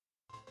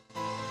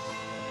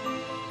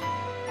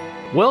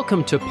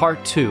Welcome to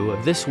part 2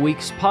 of this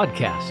week's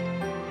podcast.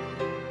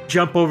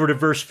 Jump over to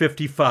verse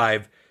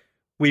 55.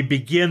 We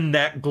begin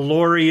that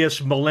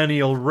glorious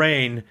millennial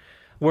reign.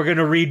 We're going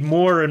to read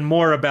more and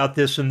more about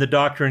this in the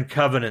Doctrine and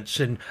Covenants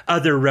and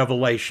other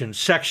revelations.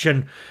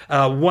 Section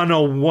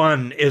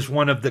 101 is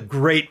one of the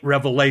great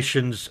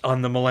revelations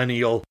on the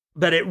millennial.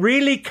 But it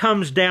really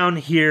comes down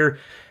here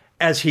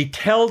as he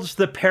tells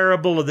the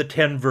parable of the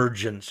 10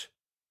 virgins.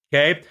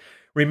 Okay?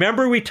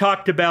 Remember, we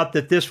talked about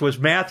that this was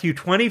Matthew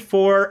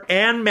 24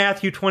 and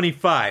Matthew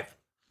 25.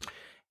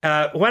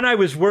 When I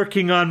was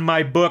working on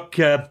my book,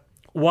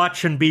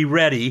 Watch and Be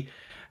Ready,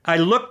 I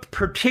looked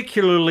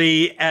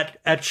particularly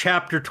at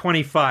chapter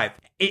 25.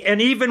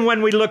 And even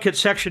when we look at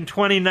section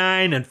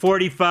 29 and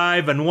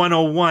 45 and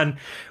 101,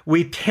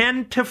 we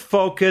tend to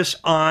focus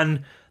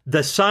on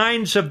the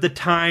signs of the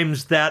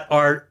times that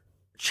are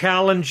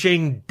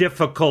challenging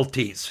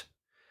difficulties.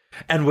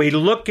 And we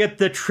look at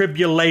the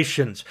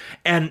tribulations,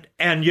 and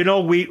you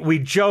know, we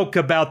joke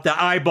about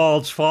the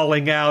eyeballs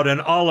falling out and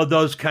all of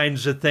those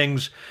kinds of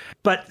things.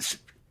 But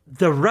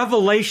the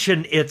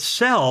revelation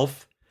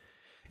itself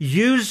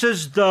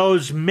uses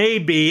those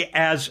maybe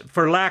as,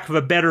 for lack of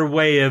a better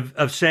way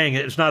of saying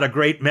it, it's not a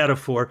great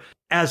metaphor,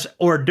 as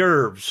hors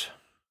d'oeuvres.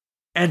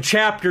 And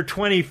chapter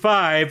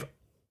 25,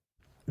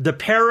 the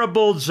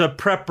parables of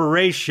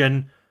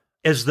preparation,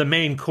 is the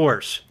main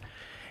course.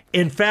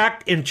 In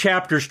fact, in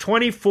chapters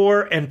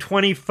 24 and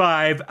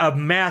 25 of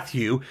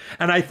Matthew,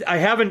 and I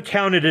haven't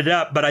counted it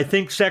up, but I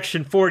think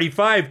section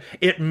 45,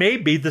 it may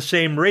be the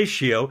same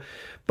ratio.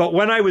 But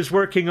when I was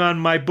working on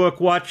my book,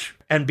 Watch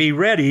and Be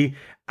Ready,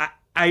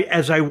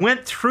 as I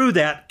went through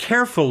that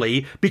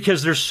carefully,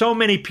 because there's so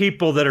many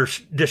people that are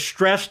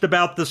distressed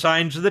about the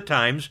signs of the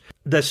times,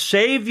 the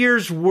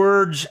Savior's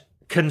words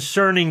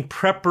concerning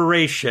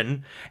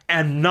preparation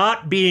and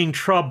not being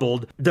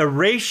troubled, the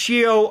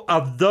ratio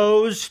of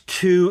those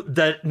to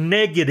the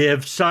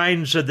negative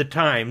signs of the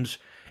times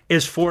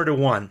is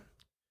 4-1.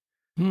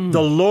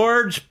 The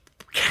Lord's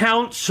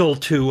counsel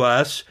to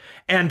us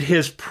and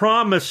his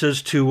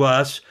promises to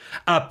us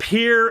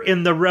appear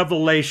in the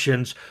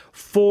Revelations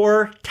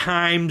 4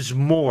 times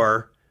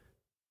more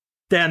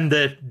than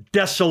the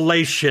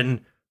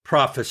desolation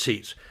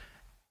prophecies.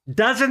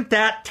 Doesn't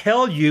that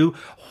tell you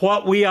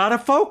what we ought to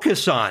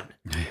focus on?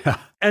 Yeah.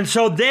 And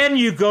so then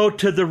you go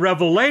to the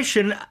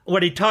Revelation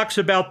when he talks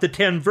about the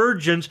 10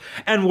 virgins,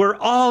 and we're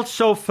all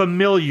so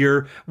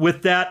familiar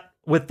with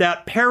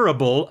that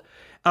parable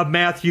of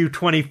Matthew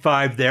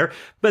 25 there.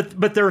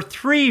 But there are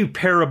 3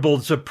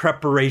 parables of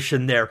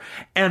preparation there,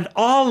 and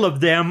all of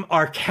them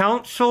are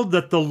counsel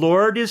that the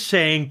Lord is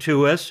saying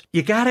to us,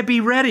 you got to be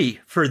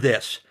ready for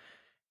this.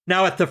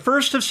 Now, at the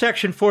first of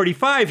section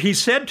 45, he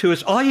said to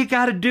us, all you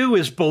got to do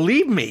is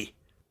believe me.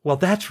 Well,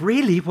 that's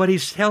really what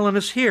he's telling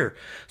us here.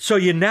 So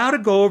you now to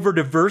go over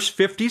to verse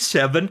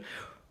 57,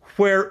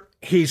 where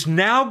he's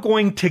now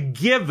going to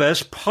give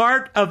us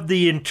part of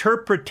the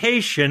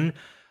interpretation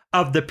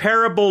of the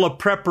parable of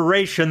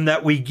preparation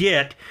that we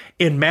get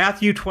in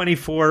Matthew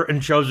 24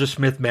 and Joseph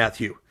Smith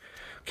Matthew.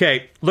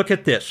 Okay, look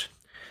at this.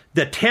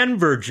 The 10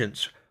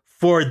 virgins,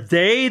 for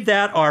they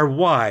that are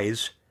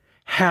wise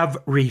have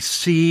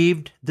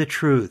received the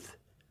truth,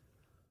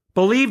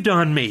 believed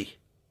on me,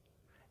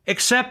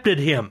 accepted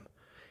him,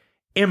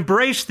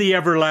 embraced the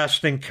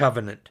everlasting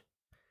covenant.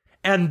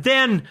 And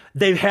then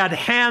they've had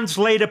hands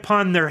laid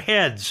upon their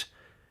heads,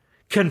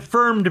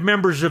 confirmed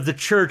members of the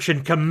church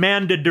and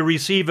commanded to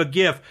receive a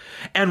gift.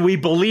 And we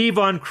believe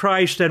on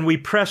Christ and we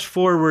press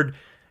forward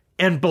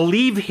and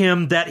believe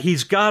him that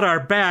he's got our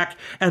back.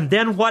 And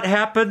then what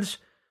happens?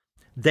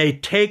 They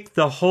take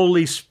the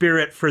Holy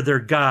Spirit for their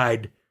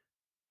guide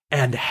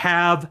and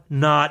have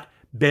not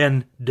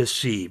been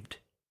deceived.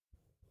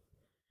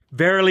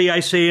 Verily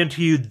I say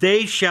unto you,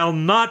 they shall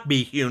not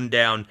be hewn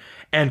down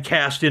and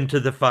cast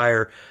into the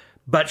fire,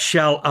 but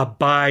shall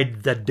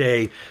abide the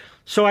day.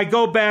 So I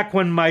go back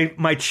when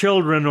my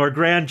children or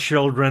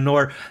grandchildren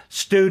or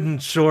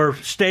students or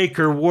stake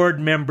or ward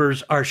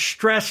members are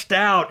stressed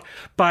out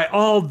by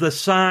all the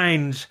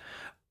signs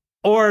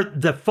or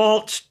the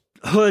false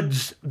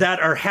hoods that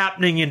are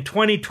happening in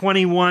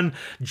 2021,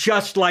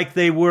 just like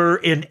they were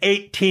in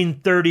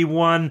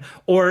 1831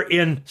 or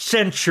in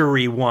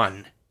century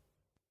 1.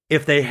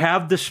 If they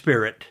have the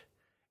Spirit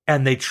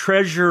and they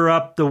treasure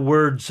up the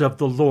words of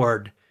the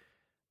Lord,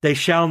 they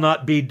shall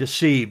not be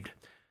deceived.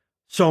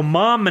 So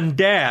mom and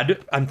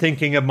dad, I'm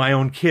thinking of my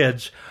own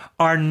kids,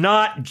 are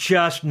not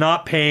just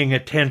not paying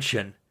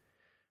attention,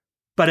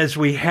 but as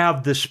we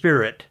have the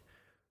Spirit,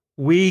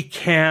 we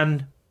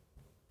can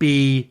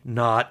be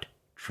not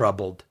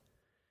troubled.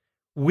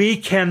 We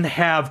can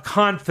have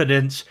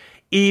confidence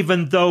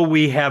even though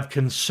we have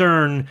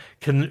concern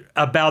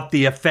about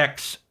the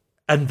effects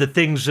and the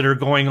things that are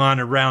going on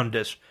around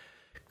us.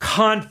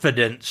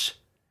 Confidence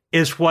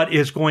is what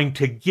is going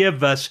to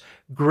give us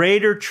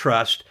greater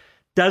trust.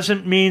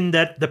 Doesn't mean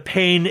that the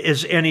pain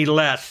is any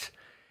less.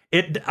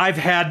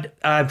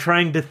 I'm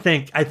trying to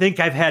think. I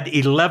think I've had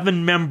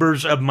 11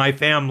 members of my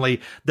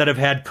family that have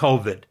had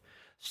COVID,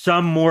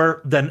 some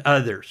more than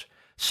others.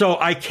 So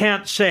I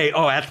can't say,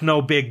 oh, that's no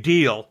big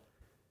deal.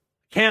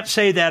 Can't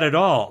say that at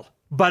all.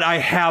 But I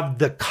have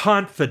the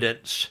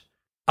confidence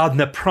on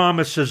the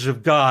promises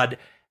of God.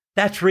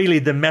 That's really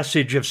the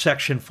message of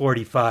section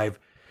 45.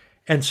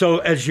 And so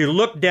as you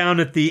look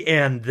down at the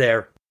end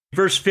there,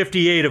 verse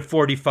 58 of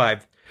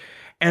 45,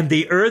 and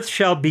the earth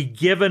shall be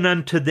given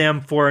unto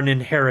them for an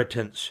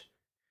inheritance,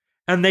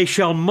 and they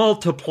shall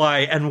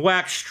multiply and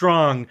wax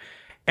strong,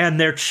 and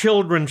their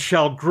children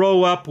shall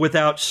grow up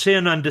without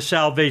sin unto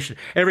salvation.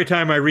 Every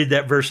time I read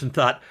that verse and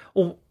thought,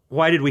 oh,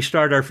 why did we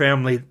start our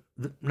family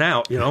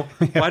now?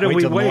 Why don't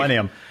we wait?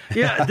 Millennium.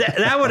 Yeah,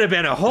 that would have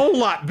been a whole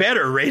lot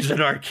better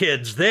raising our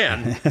kids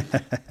then.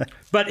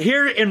 But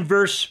here in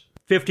verse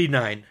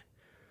 59,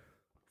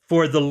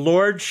 for the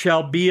Lord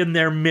shall be in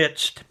their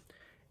midst,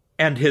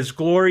 and his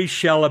glory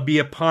shall be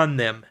upon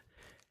them,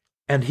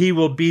 and he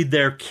will be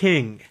their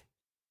king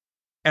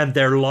and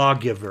their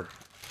lawgiver.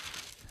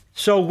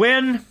 So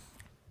when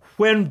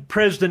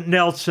President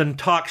Nelson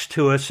talks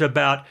to us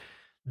about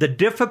the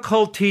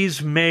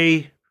difficulties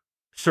may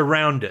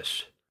surround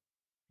us,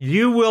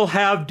 you will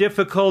have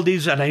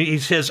difficulties, and he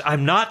says,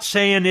 I'm not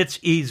saying it's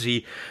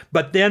easy,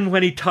 but then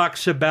when he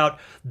talks about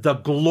the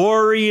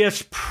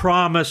glorious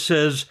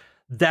promises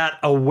that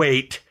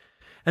await.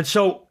 And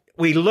so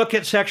we look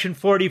at section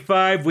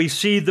 45, we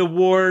see the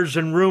wars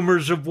and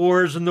rumors of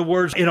wars and the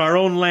wars in our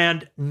own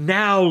land.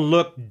 Now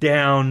look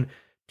down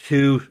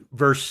to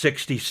verse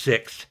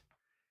 66.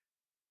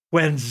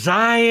 When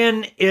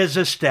Zion is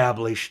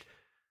established,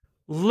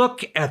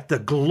 look at the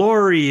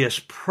glorious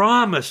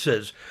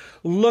promises.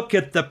 Look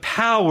at the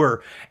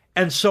power.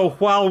 And so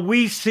while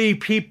we see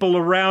people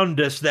around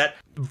us that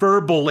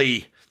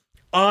verbally,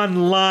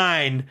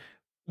 online,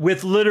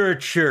 with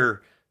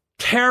literature,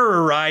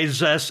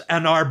 terrorize us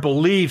and our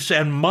beliefs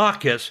and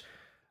mock us,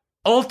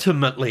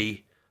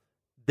 ultimately,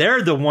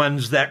 they're the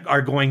ones that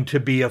are going to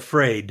be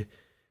afraid,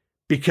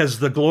 because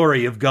the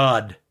glory of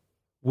God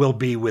will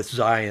be with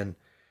Zion.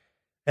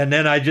 And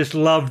then I just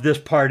love this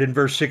part in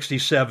verse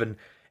 67.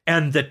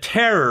 And the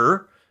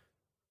terror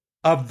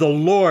of the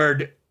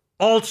Lord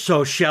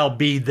also shall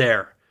be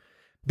there,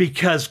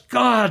 because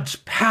God's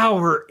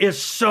power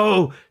is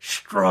so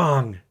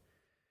strong.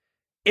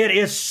 It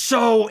is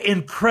so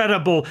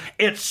incredible.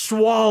 It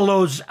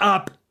swallows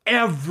up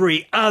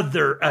every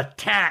other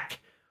attack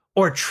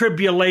or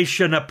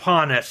tribulation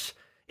upon us,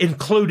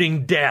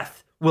 including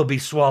death, will be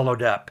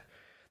swallowed up.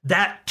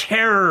 That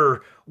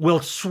terror will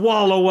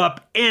swallow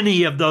up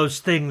any of those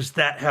things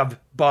that have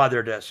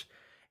bothered us.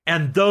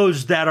 And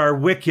those that are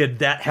wicked,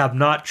 that have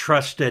not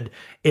trusted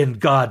in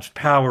God's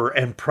power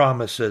and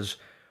promises,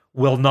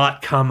 will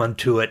not come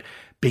unto it,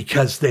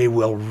 because they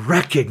will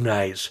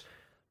recognize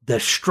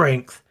the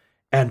strength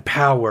and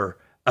power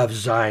of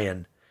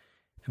Zion.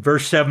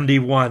 Verse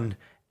 71,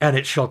 and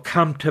it shall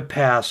come to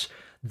pass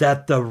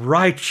that the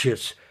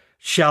righteous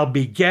shall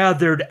be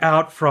gathered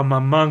out from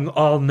among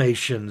all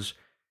nations,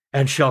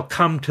 and shall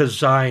come to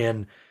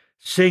Zion,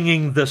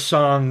 singing the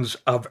songs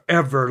of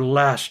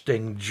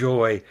everlasting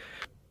joy.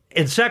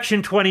 In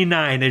section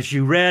 29, as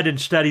you read and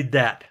studied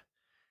that,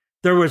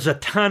 there was a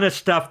ton of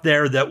stuff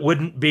there that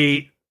wouldn't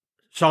be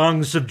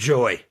songs of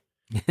joy.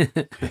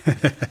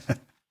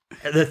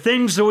 The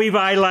things that we've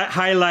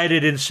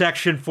highlighted in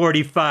section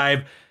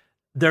 45,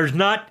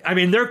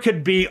 there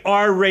could be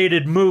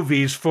R-rated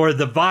movies for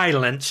the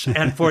violence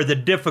and for the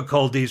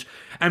difficulties.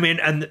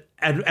 And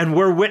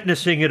we're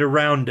witnessing it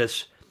around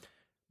us.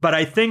 But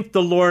I think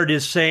the Lord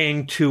is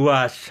saying to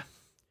us,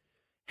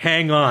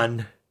 hang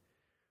on,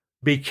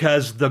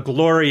 because the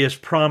glorious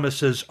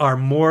promises are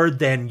more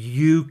than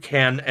you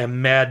can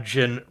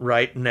imagine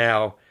right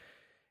now.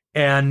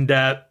 And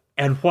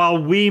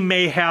while we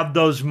may have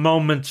those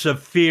moments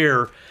of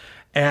fear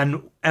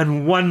and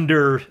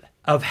wonder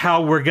of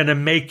how we're going to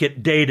make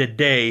it day to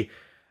day,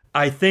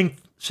 I think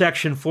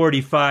section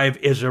 45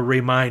 is a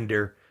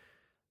reminder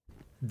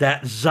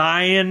that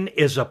Zion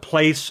is a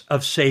place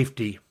of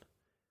safety.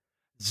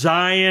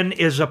 Zion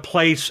is a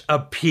place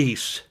of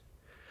peace.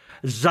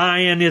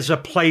 Zion is a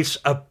place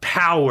of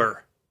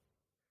power,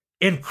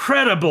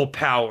 incredible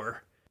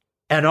power.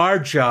 And our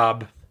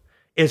job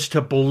is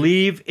to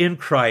believe in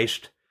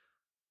Christ,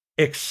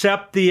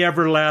 accept the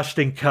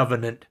everlasting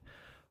covenant,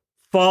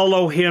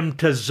 follow him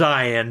to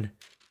Zion,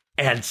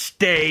 and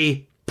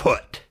stay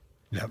put.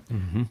 Yep.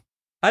 Mm-hmm.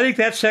 I think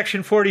that's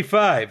section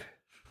 45.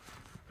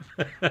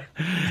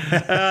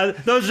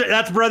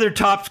 That's Brother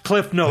Top's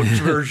Cliff Notes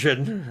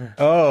version.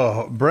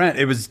 Oh, Brent,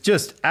 it was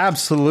just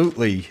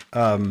absolutely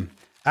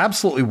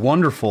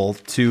wonderful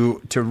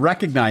to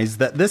recognize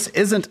that this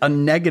isn't a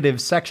negative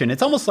section.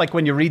 It's almost like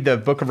when you read the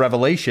book of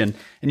Revelation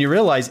and you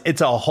realize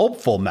it's a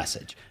hopeful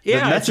message.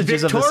 Yeah, the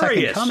messages it's of the second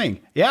victorious.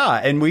 coming.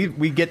 Yeah, and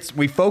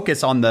we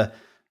focus on the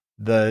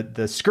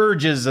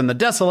scourges and the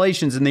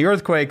desolations and the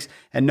earthquakes,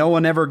 and no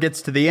one ever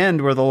gets to the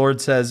end where the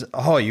Lord says,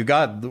 "Oh, you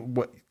got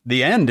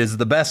the end is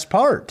the best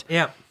part."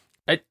 Yeah.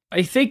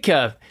 I think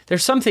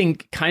there's something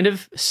kind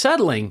of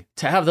settling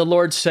to have the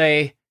Lord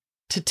say,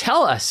 to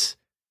tell us,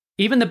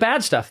 even the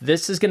bad stuff,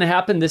 this is going to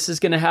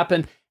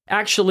happen,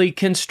 actually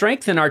can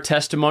strengthen our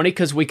testimony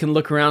because we can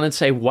look around and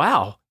say,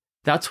 wow,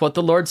 that's what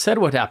the Lord said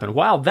would happen.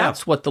 Wow,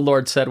 that's what the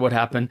Lord said would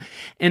happen.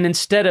 And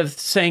instead of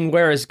saying,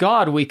 where is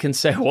God? We can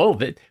say, whoa,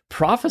 that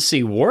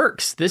prophecy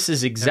works. This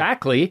is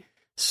exactly.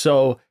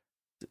 So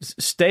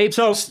stay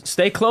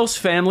close,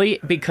 family,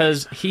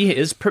 because he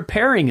is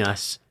preparing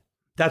us.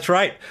 That's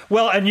right.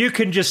 Well, and you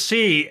can just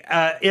see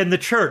in the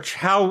church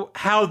how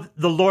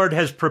the Lord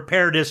has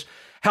prepared us,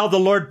 how the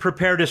Lord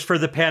prepared us for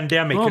the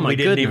pandemic, and we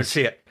didn't even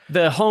see it.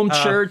 The home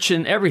church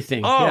and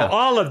everything.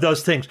 All of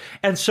those things.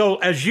 And so,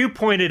 as you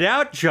pointed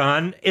out,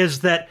 John, is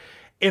that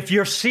if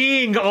you're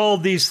seeing all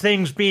these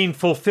things being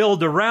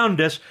fulfilled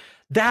around us,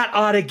 that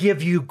ought to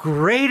give you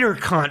greater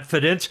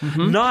confidence,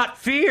 not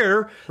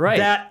fear,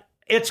 that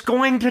it's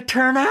going to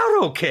turn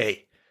out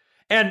okay.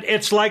 And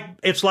it's like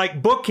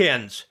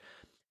bookends.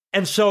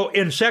 And so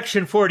in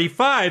section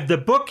 45, the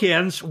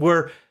bookends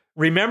were,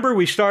 remember,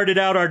 we started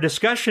out our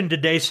discussion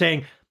today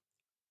saying,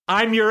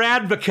 I'm your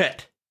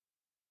advocate.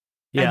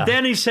 Yeah. And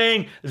then he's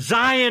saying,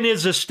 Zion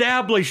is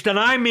established and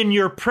I'm in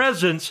your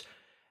presence.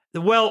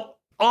 Well,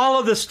 all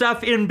of the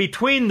stuff in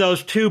between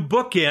those two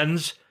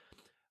bookends,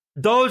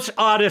 those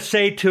ought to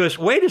say to us,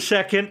 wait a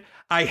second,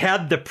 I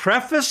had the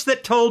preface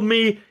that told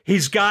me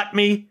he's got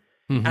me,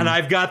 and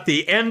I've got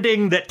the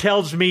ending that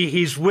tells me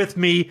he's with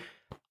me.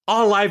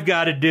 All I've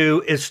got to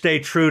do is stay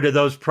true to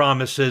those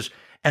promises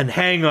and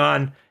hang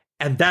on.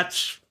 And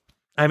that's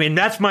my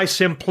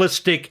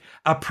simplistic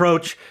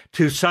approach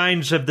to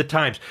signs of the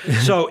times.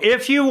 So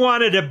if you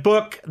wanted a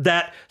book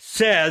that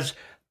says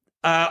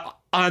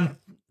on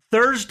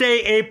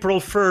Thursday,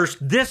 April 1st,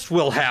 this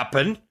will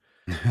happen.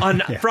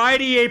 On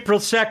Friday, April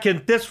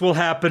 2nd, this will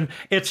happen.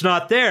 It's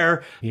not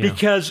there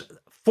because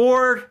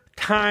 4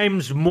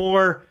 times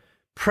more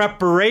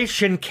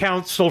preparation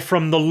counsel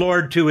from the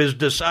Lord to his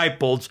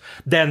disciples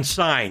than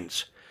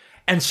signs.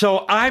 And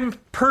so I'm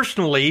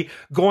personally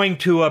going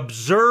to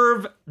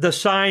observe the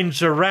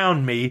signs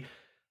around me,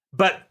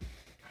 but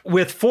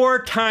with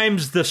 4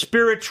 times the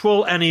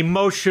spiritual and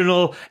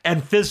emotional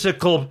and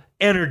physical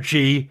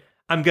energy,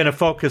 I'm going to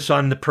focus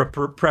on the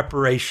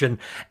preparation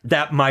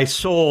that my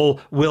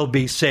soul will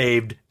be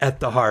saved at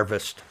the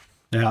harvest.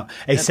 Yeah.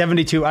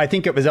 I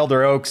think it was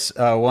Elder Oaks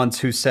once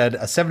who said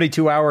a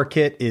 72-hour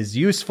kit is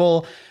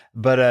useful,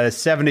 but a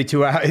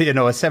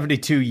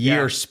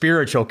 72-year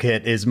spiritual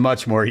kit is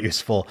much more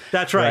useful.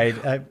 That's right.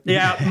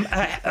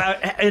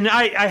 And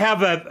I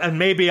have and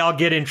maybe I'll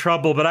get in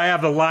trouble, but I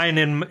have a line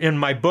in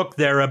my book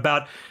there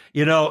about,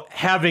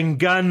 having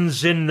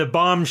guns in the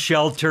bomb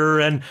shelter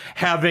and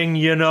having,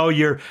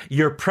 your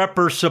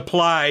prepper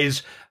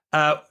supplies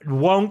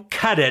won't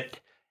cut it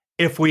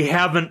if we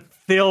haven't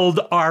filled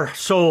our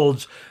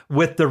souls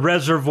with the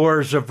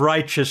reservoirs of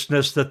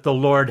righteousness that the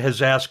Lord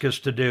has asked us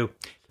to do.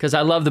 Because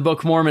I love the Book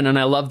of Mormon and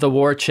I love the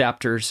war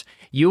chapters.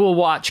 You will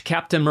watch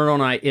Captain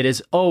Moroni. It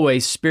is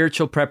always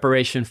spiritual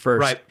preparation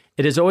first. Right.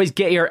 It is always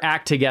get your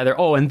act together.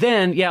 Oh, and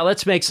then,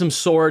 let's make some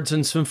swords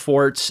and some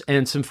forts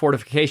and some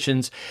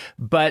fortifications.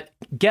 But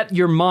get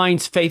your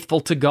minds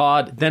faithful to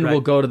God. Then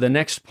we'll go to the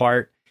next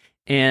part.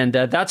 And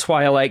that's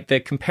why I like the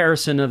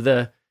comparison of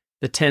the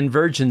 10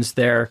 virgins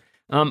there.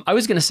 I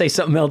was going to say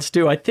something else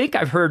too. I think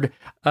I've heard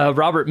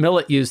Robert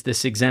Millett use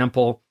this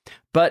example.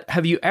 But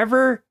have you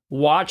ever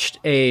watched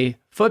a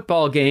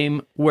football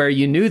game where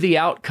you knew the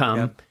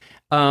outcome,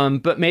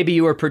 but maybe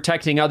you were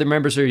protecting other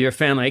members of your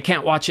family? I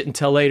can't watch it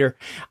until later.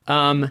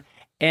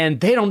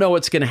 And they don't know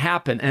what's going to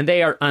happen. And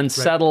they are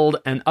unsettled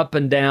and up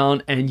and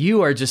down. And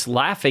you are just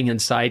laughing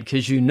inside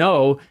because you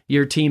know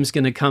your team's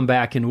going to come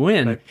back and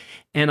win. Right.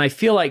 And I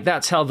feel like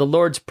that's how the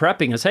Lord's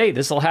prepping us. Hey,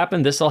 this will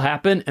happen.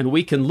 And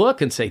we can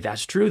look and say,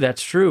 that's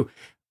true.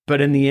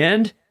 But in the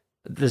end,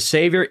 the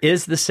Savior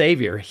is the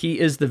Savior. He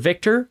is the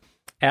victor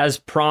as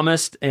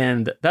promised.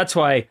 And that's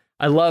why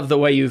I love the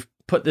way you've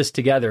put this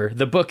together.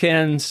 The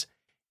bookends.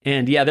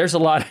 And there's a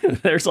lot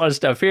of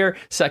stuff here.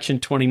 Section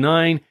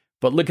 29.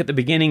 But look at the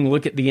beginning,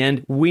 look at the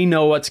end. We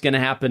know what's going to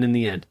happen in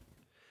the end.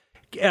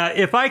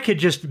 If I could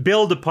just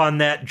build upon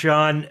that,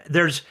 John,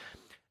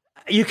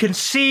 you can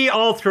see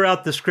all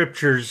throughout the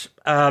scriptures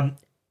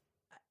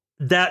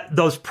that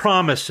those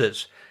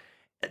promises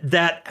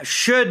that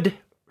should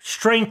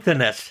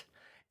strengthen us,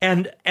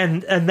 and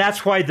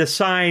that's why the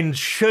signs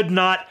should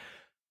not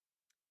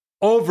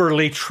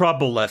overly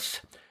trouble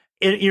us.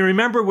 You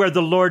remember where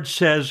the Lord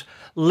says,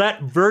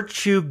 "Let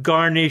virtue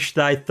garnish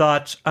thy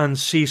thoughts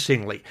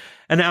unceasingly."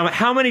 And now,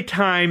 how many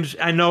times,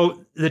 I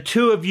know the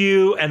two of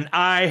you and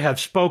I have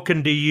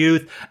spoken to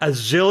youth a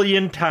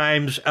zillion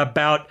times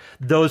about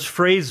those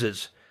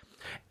phrases.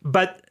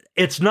 But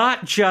it's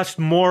not just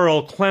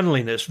moral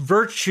cleanliness.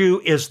 Virtue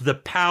is the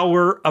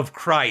power of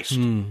Christ.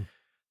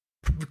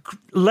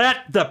 Let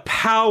the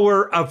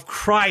power of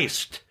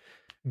Christ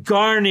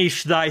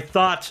garnish thy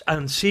thoughts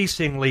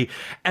unceasingly.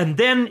 And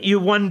then you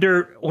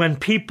wonder when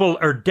people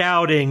are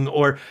doubting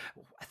or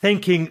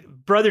thinking,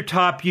 Brother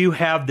Top, you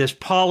have this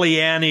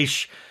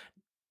Pollyannish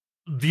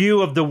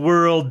view of the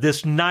world,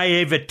 this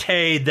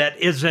naivete that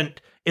isn't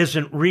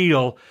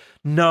real.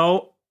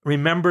 No,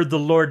 remember the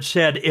Lord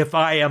said, if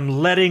I am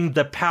letting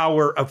the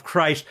power of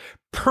Christ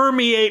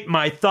permeate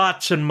my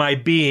thoughts and my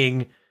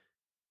being,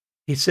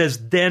 he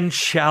says, then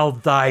shall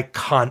thy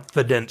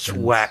confidence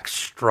wax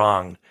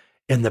strong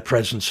in the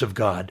presence of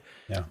God.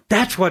 Yeah.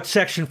 That's what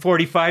section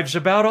 45 is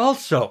about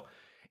also,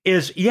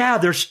 is, yeah,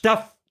 there's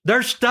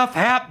stuff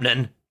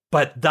happening,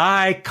 but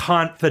thy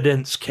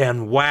confidence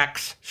can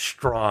wax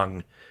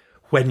strong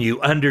when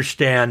you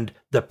understand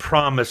the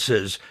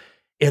promises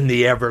in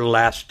the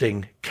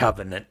everlasting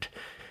covenant.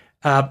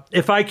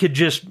 If I could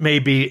just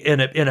maybe in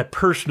a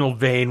personal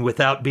vein,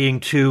 without being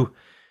too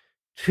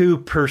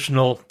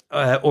personal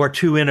or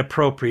too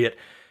inappropriate,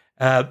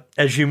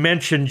 as you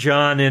mentioned,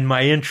 John, in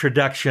my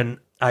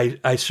introduction,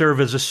 I serve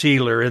as a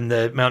sealer in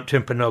the Mount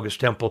Timpanogos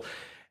Temple.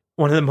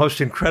 One of the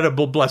most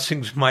incredible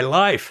blessings of my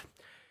life.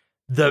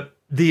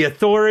 The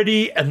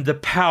authority and the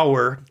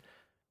power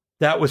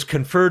that was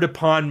conferred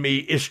upon me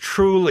is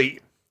truly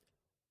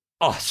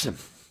awesome.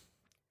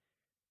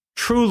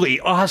 Truly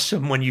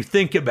awesome when you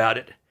think about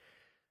it.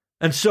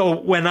 And so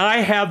when I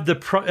have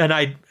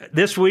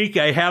this week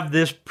I have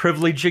this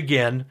privilege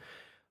again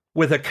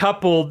with a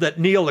couple that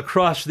kneel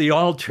across the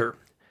altar,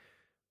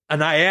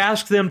 and I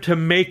ask them to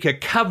make a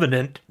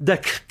covenant, the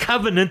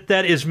covenant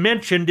that is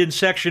mentioned in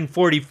section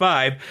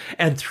 45,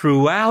 and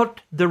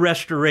throughout the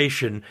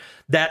restoration,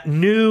 that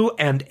new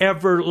and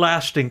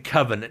everlasting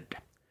covenant.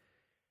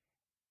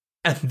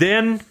 And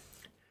then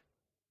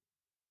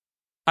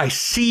I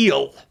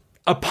seal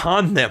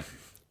upon them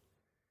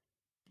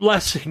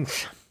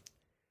blessings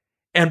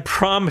and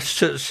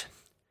promises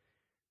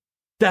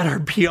that are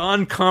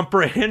beyond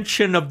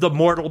comprehension of the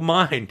mortal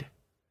mind.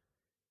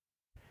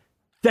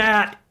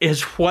 That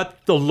is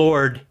what the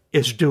Lord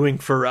is doing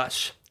for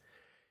us.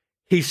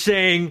 He's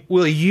saying,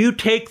 will you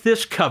take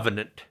this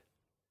covenant?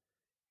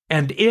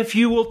 And if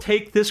you will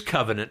take this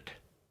covenant,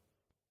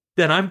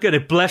 then I'm going to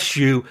bless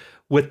you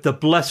with the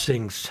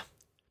blessings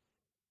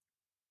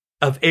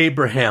of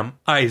Abraham,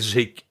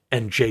 Isaac,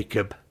 and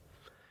Jacob,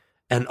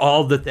 and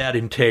all that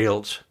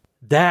entails.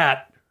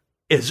 That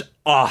is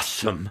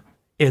awesome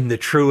in the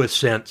truest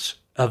sense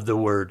of the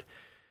word.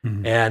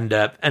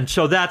 Mm-hmm. And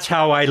so that's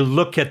how I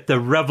look at the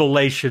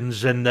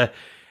revelations and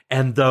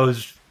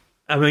those.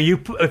 I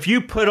mean, if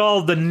you put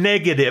all the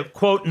negative,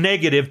 quote,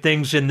 negative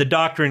things in the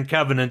Doctrine and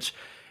Covenants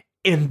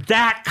in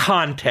that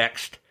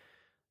context,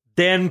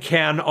 then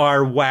can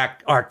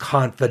our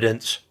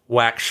confidence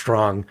wax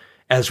strong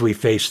as we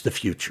face the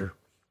future.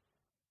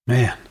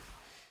 Man,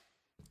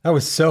 that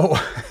was so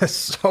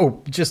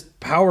just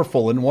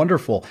powerful and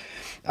wonderful.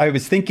 I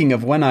was thinking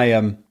of when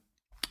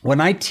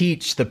I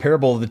teach the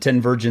parable of the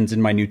 10 virgins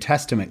in my New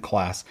Testament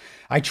class,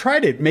 I try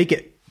to make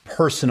it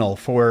personal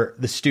for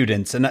the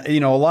students. And,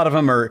 a lot of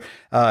them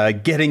are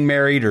getting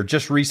married or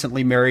just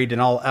recently married.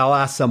 And I'll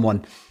ask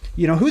someone,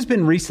 who's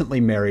been recently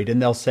married? And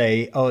they'll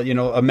say,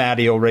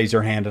 Maddie will raise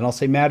her hand. And I'll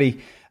say,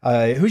 Maddie,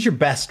 who's your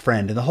best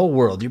friend in the whole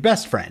world? Your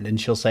best friend. And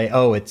she'll say,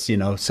 oh, it's,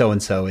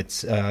 so-and-so.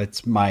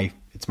 It's my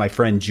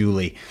friend,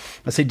 Julie.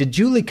 I say, did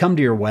Julie come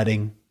to your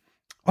wedding?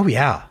 Oh,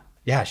 yeah.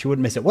 Yeah, she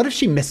wouldn't miss it. What if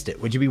she missed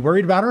it? Would you be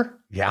worried about her?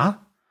 Yeah.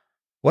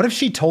 What if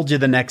she told you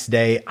the next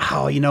day,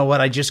 oh, you know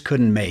what? I just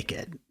couldn't make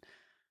it.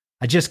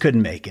 I just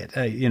couldn't make it.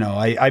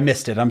 I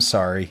missed it. I'm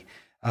sorry.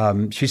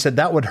 She said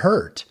that would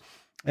hurt.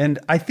 And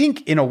I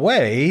think in a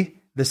way,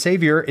 the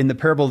Savior in the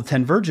parable of the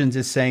 10 virgins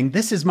is saying,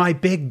 this is my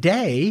big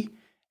day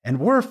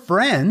and we're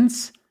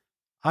friends.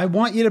 I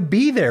want you to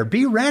be there.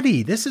 Be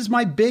ready. This is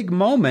my big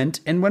moment.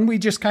 And when we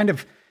just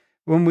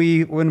when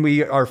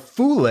we are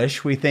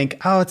foolish, we think,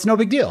 oh, it's no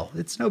big deal.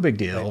 It's no big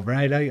deal,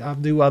 right? I'll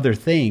do other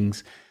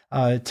things.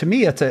 To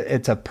me, it's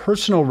a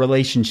personal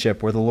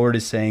relationship where the Lord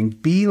is saying,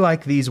 be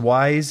like these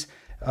wise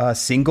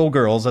single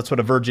girls. That's what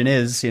a virgin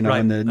is, in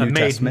the New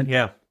Testament.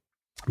 Yeah.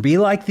 Be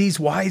like these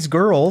wise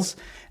girls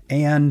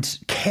and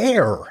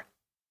care.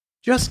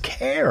 Just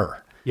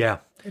care. Yeah.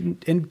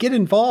 And get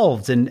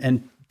involved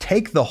and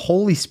take the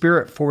Holy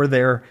Spirit for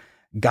their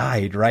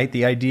guide, right?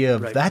 The idea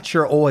of that's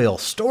your oil.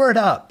 Store it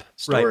up.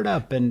 Store it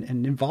up and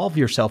involve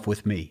yourself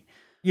with me.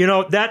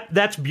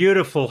 That's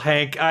beautiful,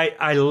 Hank.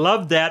 I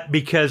love that,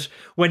 because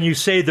when you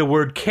say the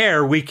word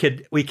care, we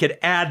could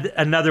add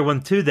another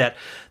one to that.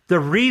 The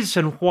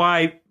reason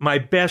why my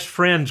best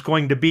friend's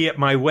going to be at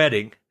my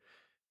wedding,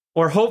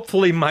 or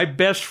hopefully my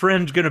best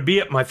friend's going to be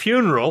at my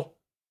funeral,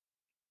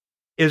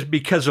 is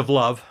because of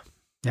love.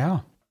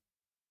 Yeah.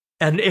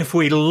 And if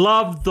we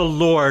love the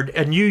Lord,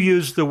 and you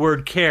use the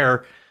word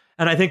care,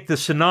 and I think the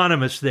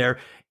synonymous there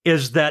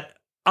is that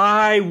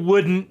I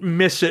wouldn't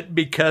miss it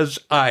because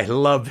I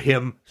love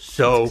him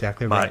so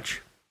much.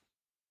 Right.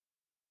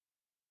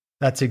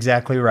 That's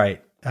exactly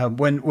right.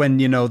 When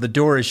the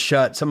door is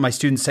shut, some of my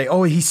students say,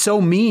 "Oh, he's so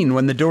mean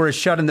when the door is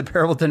shut in the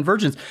parable of 10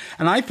 virgins."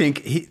 And I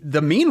think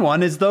the mean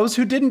one is those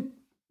who didn't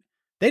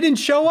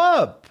show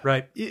up.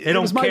 Right. It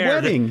was my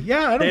wedding.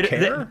 I don't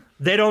care.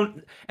 They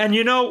don't. And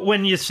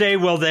when you say,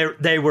 well,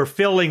 they were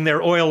filling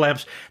their oil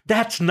lamps,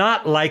 that's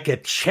not like a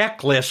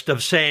checklist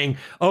of saying,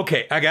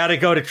 okay, I got to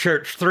go to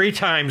church 3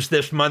 times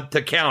this month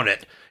to count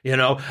it.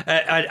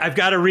 I've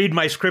got to read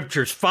my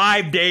scriptures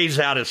 5 days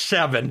out of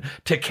 7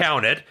 to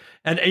count it.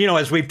 And,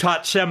 as we've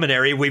taught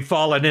seminary, we've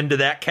fallen into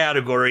that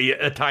category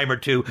a time or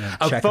two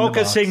of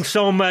focusing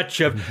so much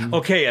of,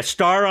 okay, a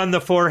star on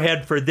the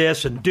forehead for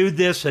this and do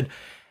this. And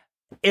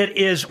it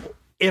is,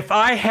 if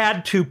I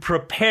had to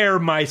prepare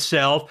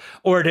myself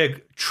or to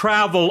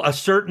travel a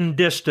certain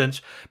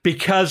distance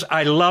because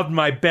I loved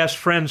my best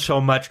friend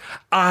so much,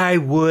 I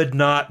would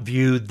not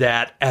view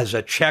that as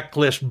a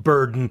checklist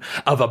burden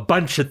of a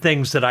bunch of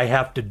things that I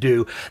have to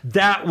do.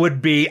 That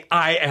would be,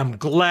 I am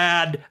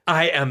glad,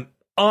 I am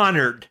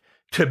honored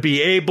to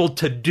be able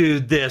to do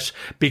this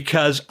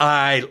because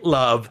I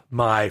love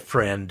my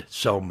friend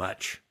so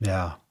much.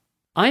 Yeah.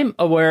 I'm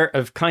aware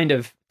of kind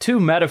of two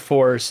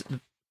metaphors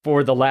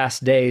for the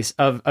last days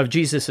of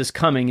Jesus'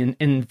 coming.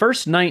 In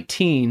verse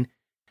 19,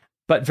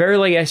 but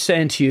verily I say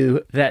unto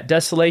you that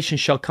desolation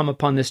shall come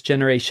upon this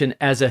generation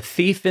as a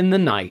thief in the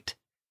night.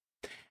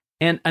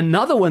 And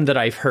another one that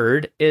I've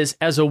heard is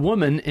as a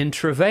woman in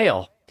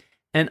travail.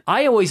 And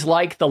I always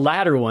like the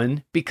latter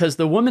one because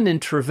the woman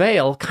in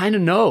travail kind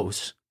of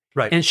knows.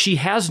 Right. And she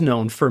has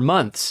known for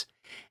months.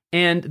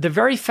 And the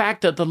very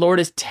fact that the Lord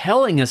is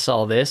telling us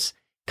all this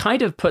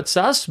kind of puts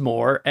us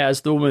more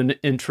as the woman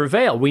in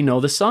travail. We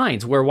know the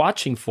signs. We're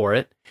watching for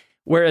it.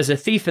 Whereas a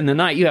thief in the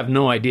night, you have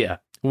no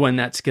idea when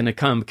that's going to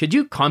come. Could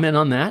you comment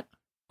on that?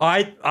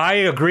 I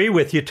agree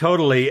with you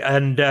totally.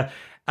 And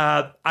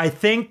I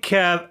think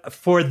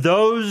for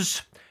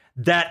those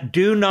that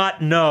do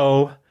not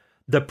know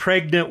the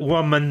pregnant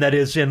woman that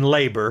is in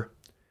labor,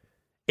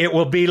 it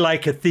will be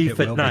like a thief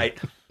at night.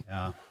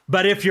 Yeah.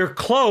 But if you're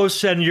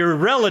close and you're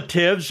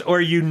relatives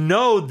or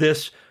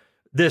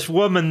this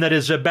woman that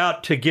is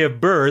about to give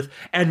birth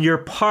and you're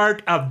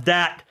part of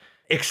that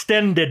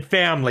extended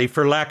family,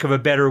 for lack of a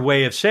better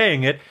way of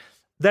saying it,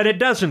 then it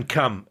doesn't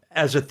come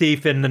as a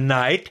thief in the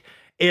night.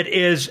 It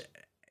is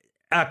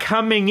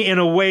coming in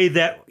a way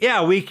that,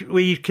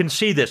 we can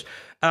see this.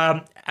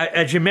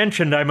 As you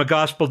mentioned, I'm a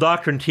gospel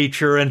doctrine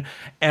teacher,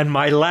 and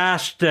my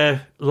last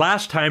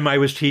time I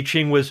was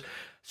teaching was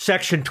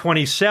section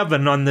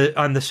 27 on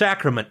the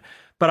sacrament.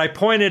 But I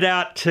pointed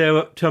out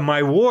to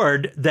my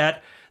ward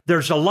that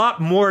there's a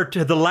lot more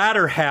to the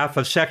latter half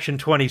of section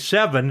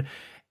 27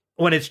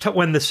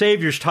 when the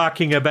Savior's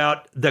talking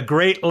about the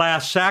great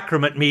last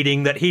sacrament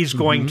meeting that he's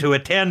going to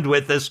attend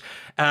with us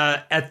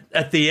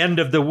at the end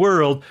of the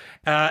world.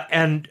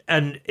 And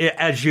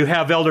as you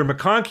have Elder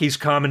McConkey's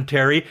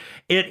commentary,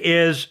 it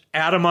is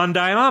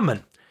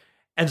Adam-on-Diamond.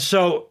 And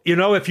so,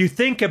 if you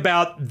think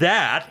about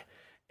that,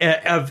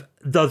 of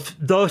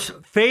those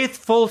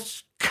faithful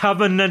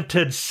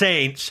covenanted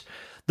saints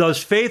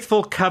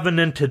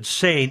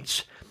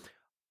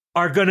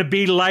are going to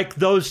be like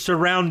those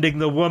surrounding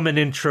the woman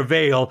in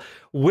travail.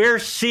 We're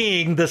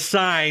seeing the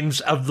signs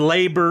of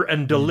labor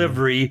and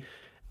delivery.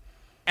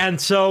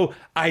 And so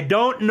I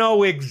don't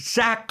know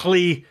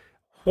exactly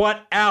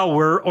what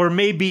hour or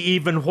maybe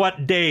even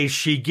what day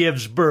she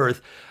gives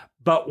birth.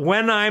 But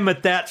when I'm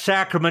at that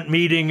sacrament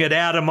meeting at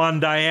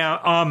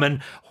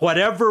Adam-on-Diamond,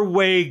 whatever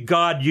way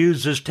God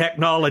uses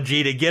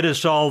technology to get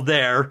us all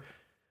there,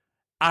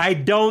 I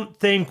don't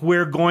think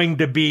we're going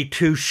to be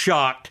too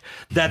shocked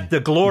that the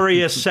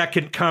glorious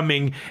second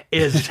coming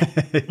is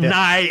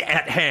nigh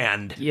at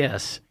hand.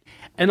 Yes.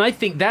 And I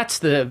think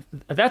that's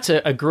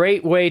a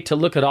great way to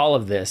look at all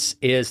of this,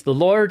 is the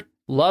Lord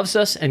loves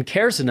us and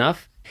cares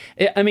enough.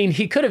 I mean,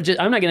 he could have just,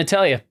 I'm not going to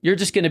tell you, you're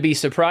just going to be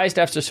surprised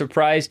after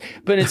surprise.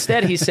 But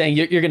instead, he's saying,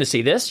 you're going to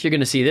see this, you're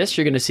going to see this,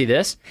 you're going to see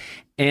this.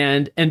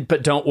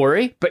 But don't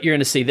worry, but you're going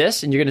to see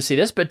this and you're going to see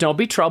this, but don't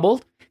be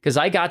troubled because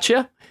I got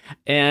you.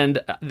 And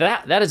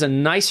that is a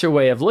nicer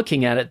way of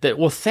looking at it, that,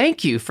 well,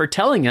 thank you for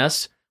telling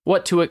us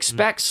what to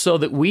expect so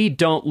that we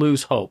don't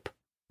lose hope.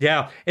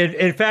 Yeah.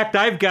 In fact,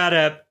 I've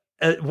got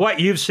what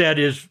you've said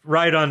is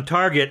right on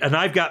target. And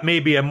I've got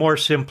maybe a more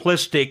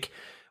simplistic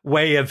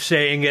way of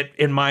saying it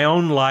in my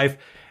own life,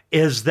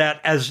 is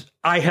that as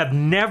I have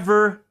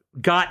never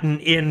gotten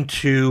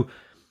into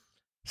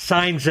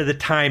signs of the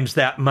times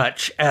that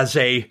much as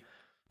a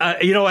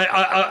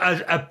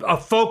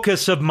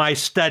focus of my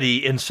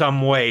study in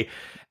some way.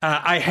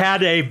 I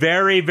had a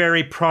very,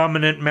 very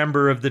prominent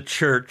member of the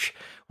church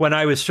when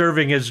I was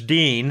serving as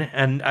dean,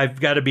 and I've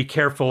got to be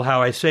careful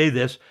how I say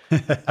this.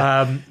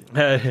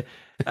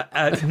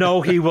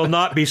 No, he will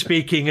not be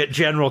speaking at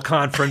General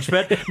Conference,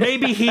 but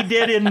maybe he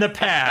did in the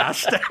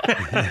past.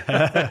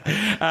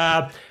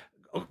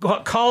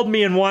 Called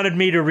me and wanted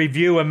me to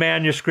review a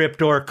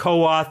manuscript or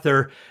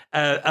co-author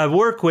a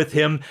work with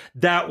him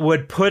that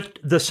would put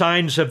the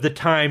signs of the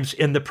times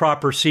in the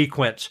proper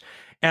sequence.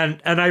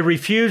 And I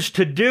refused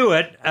to do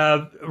it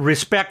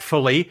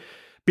respectfully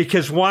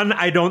because, one,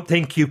 I don't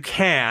think you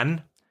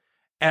can.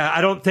 I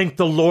don't think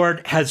the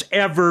Lord has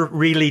ever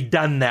really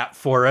done that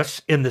for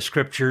us in the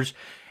scriptures.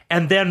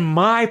 And then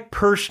my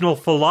personal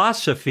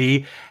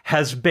philosophy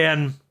has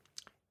been,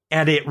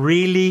 and it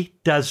really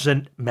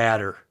doesn't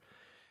matter.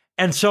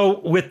 And so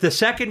with the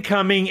second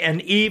coming,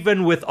 and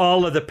even with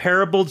all of the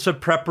parables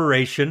of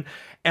preparation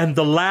and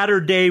the latter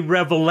day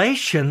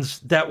revelations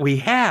that we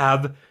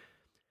have,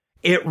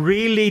 it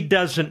really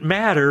doesn't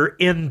matter,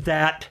 in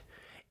that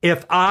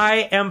if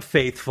I am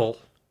faithful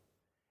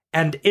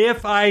and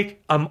if I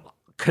am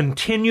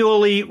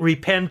continually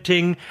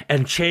repenting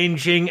and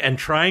changing and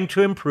trying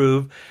to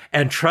improve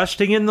and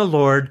trusting in the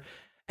Lord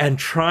and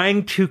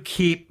trying to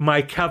keep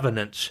my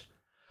covenants,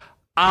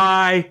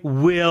 I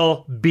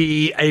will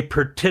be a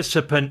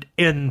participant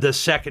in the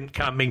second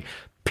coming,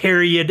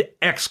 period,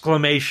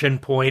 exclamation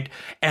point,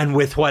 and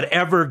with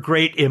whatever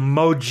great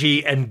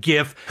emoji and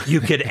GIF you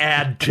could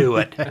add to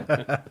it.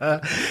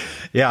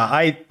 Yeah,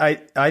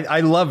 I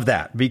love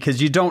that,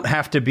 because you don't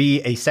have to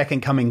be a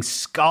second coming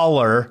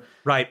scholar,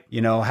 Right.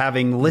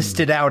 Having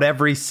listed out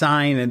every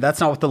sign, and that's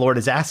not what the Lord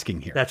is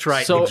asking here. That's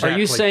right. So exactly. Are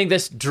you saying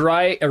this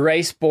dry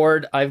erase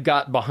board I've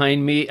got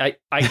behind me,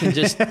 I can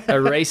just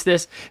erase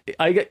this?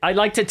 I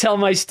like to tell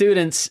my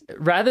students,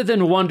 rather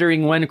than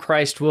wondering when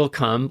Christ will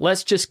come,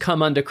 let's just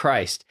come unto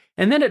Christ.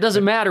 And then it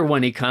doesn't matter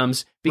when he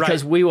comes,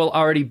 because we will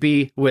already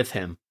be with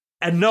him.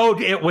 And no,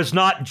 it was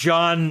not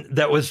John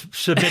that was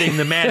submitting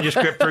the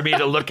manuscript for me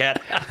to look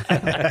at.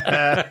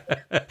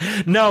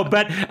 No,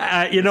 but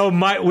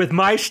with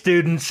my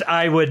students,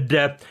 I would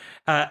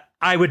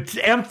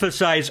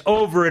emphasize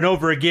over and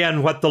over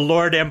again what the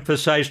Lord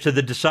emphasized to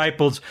the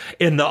disciples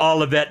in the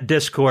Olivet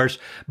Discourse,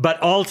 but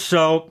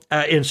also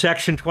in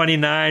section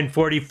 29,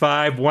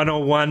 45,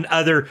 101,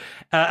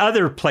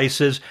 other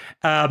places,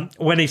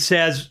 when he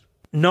says,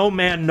 "No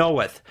man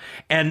knoweth."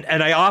 And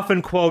I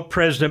often quote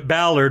President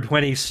Ballard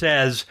when he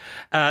says,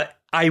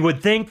 I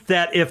would think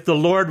that if the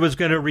Lord was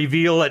going to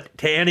reveal it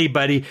to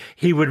anybody,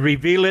 he would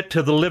reveal it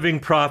to the living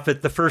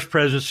prophet, the first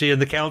presidency,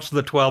 and the Council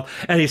of the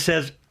 12. And he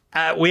says,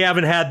 we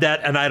haven't had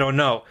that, and I don't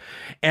know.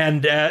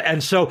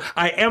 And so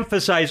I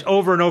emphasize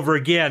over and over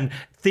again,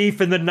 thief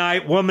in the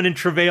night, woman in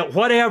travail,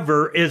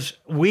 whatever, is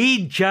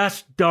we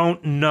just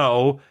don't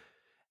know.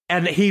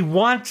 And he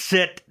wants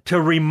it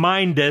to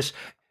remind us,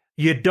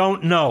 you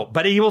don't know.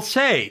 But he will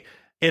say,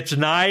 it's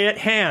nigh at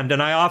hand.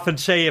 And I often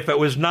say, if it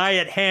was nigh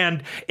at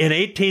hand in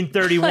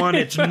 1831,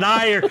 it's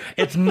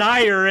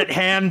nigher at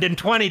hand in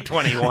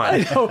 2021. I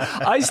know.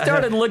 I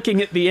started looking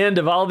at the end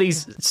of all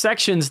these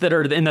sections that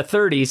are in the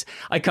 30s.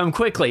 I come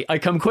quickly.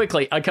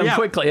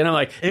 quickly. And I'm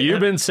like, you've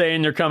been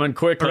saying you're coming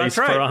quickly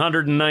for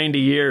 190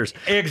 years.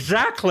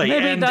 Exactly.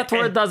 Maybe that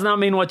word does not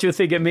mean what you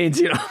think it means,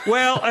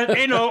 Well,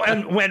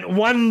 and when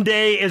one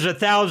day is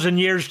 1,000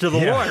 years to the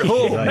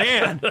Lord,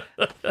 man.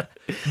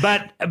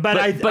 But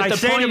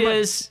the point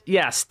is,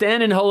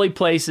 stand in holy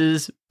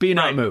places, be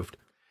not moved.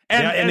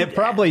 And it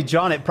probably,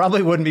 John, it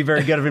probably wouldn't be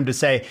very good of him to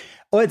say,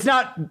 well, it's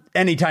not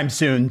anytime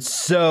soon,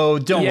 so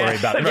don't worry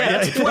about it.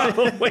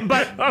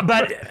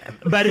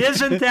 But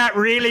isn't that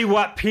really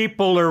what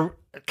people are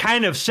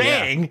kind of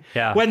saying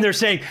when they're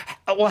saying,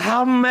 well,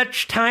 how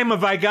much time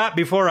have I got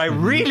before I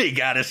really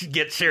got to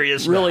get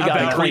serious? Really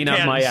got to clean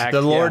up my act.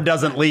 The Lord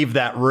doesn't leave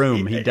that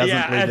room. He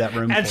doesn't leave that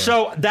room. And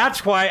so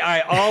that's why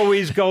I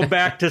always go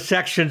back to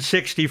section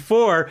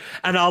 64,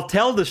 and I'll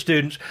tell the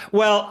students,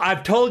 well,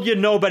 I've told you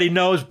nobody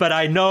knows, but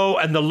I know,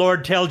 and the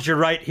Lord tells you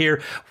right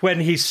here when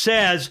he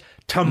says,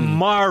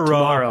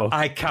 tomorrow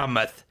I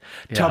cometh.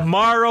 Yeah.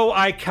 Tomorrow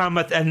I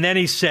cometh. And then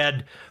he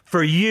said,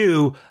 for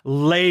you,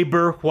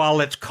 labor while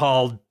it's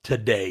called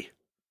today.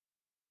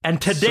 And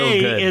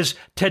today is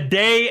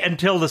today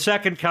until the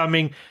second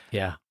coming.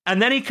 Yeah. And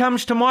then he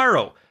comes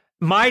tomorrow.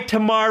 My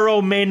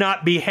tomorrow may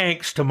not be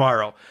Hank's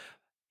tomorrow.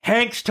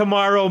 Hank's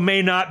tomorrow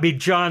may not be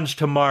John's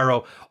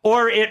tomorrow.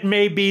 Or it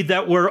may be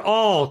that we're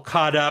all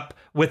caught up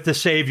with the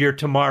Savior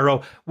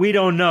tomorrow. We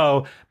don't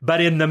know. But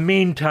in the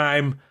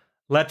meantime,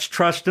 let's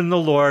trust in the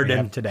Lord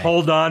and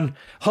hold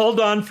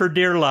on for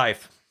dear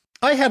life.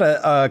 I had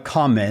a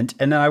comment,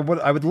 and I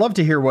would love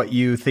to hear what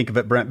you think of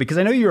it, Brent, because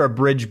I know you're a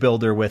bridge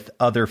builder with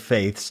other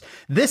faiths.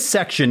 This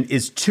section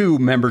is to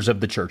members of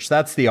the church.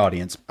 That's the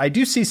audience. I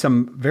do see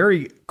some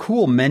very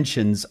cool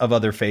mentions of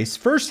other faiths.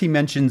 First, he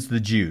mentions the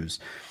Jews.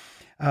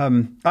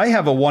 I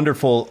have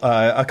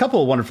a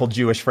couple of wonderful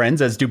Jewish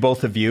friends, as do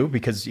both of you,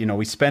 because,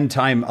 we spend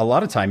a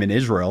lot of time in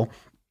Israel.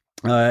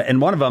 And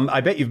one of them,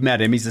 I bet you've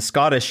met him. He's a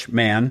Scottish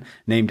man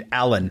named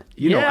Alan.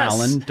 You know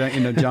Alan, don't you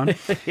know, John?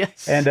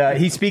 Yes. And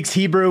he speaks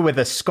Hebrew with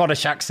a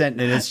Scottish accent,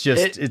 and it's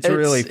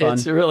really fun.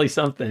 It's really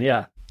something,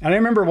 yeah. And I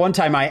remember one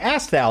time I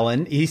asked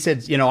Alan, he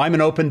said, I'm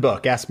an open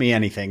book, ask me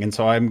anything. And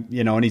so and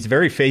he's a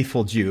very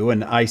faithful Jew.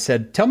 And I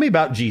said, tell me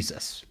about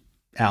Jesus.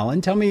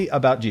 Alan, tell me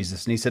about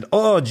Jesus. And he said,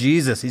 oh,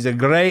 Jesus, he's a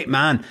great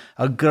man,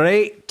 a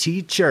great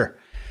teacher.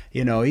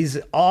 He's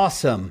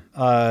awesome.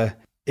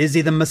 Is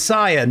he the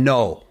Messiah?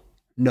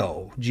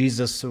 No,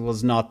 Jesus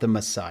was not the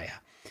Messiah.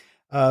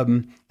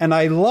 And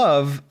I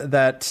love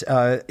that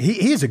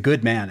he is a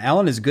good man.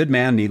 Alan is a good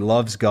man, and he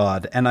loves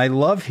God. And I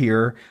love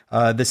here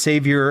the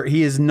Savior.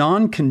 He is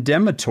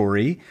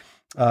non-condemnatory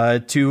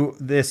to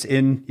this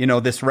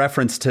this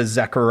reference to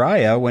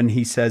Zechariah when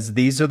he says,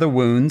 these are the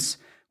wounds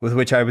with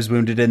which I was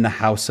wounded in the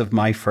house of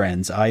my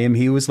friends. I am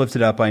he who was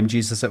lifted up. I am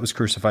Jesus that was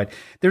crucified.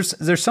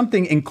 There's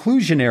something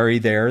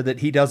inclusionary there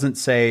that he doesn't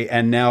say,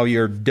 and now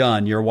you're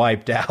done, you're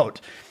wiped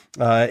out.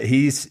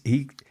 He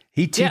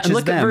teaches and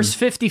look them. at verse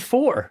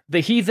 54, the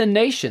heathen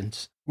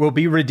nations. will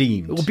be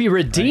redeemed. Will be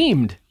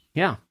redeemed. Right?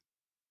 Yeah.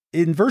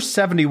 In verse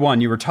 71,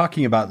 you were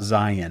talking about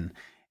Zion,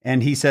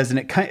 and he says, and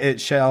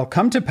it shall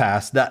come to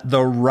pass that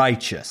the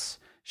righteous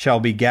shall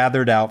be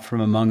gathered out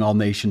from among all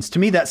nations. To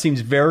me, that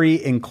seems very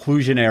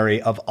inclusionary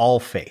of all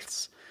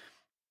faiths.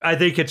 I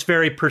think it's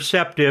very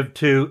perceptive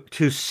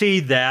to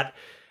see that.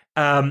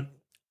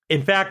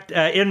 In fact,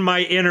 in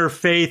my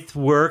interfaith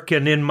work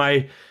and in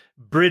my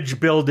bridge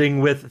building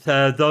with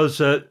those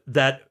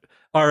that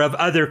are of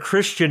other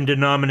Christian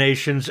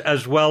denominations,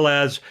 as well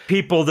as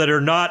people that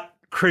are not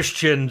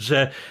Christians,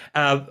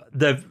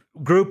 the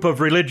group of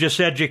religious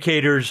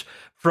educators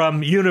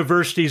from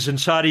universities in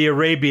Saudi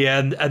Arabia,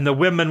 and the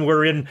women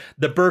were in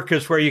the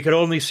burqas where you could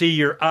only see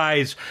your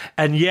eyes.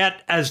 And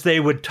yet, as they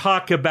would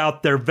talk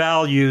about their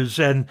values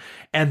and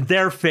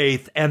their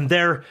faith and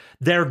their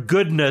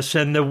goodness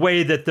and the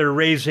way that they're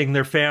raising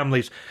their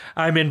families,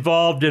 I'm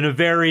involved in a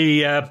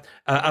very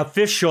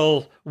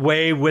official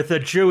way with a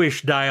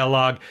Jewish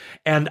dialogue.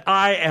 And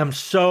I am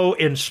so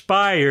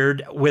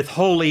inspired with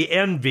holy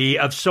envy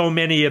of so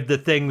many of the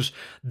things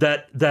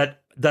that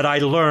I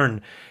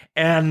learn.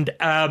 And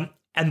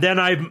then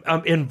I'm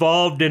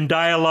involved in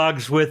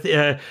dialogues with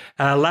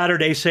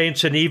Latter-day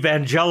Saints and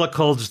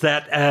evangelicals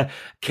that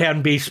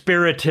can be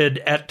spirited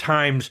at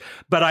times.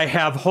 But I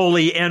have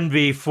holy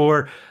envy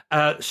for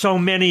so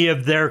many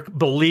of their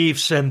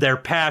beliefs and their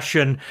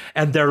passion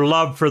and their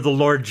love for the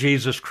Lord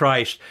Jesus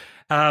Christ.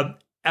 I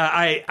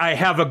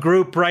have a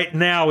group right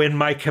now in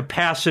my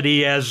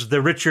capacity as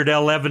the Richard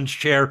L. Evans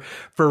Chair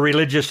for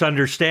Religious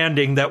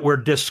Understanding that we're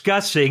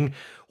discussing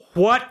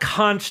what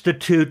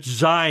constitutes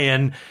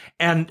Zion.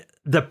 And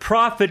the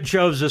prophet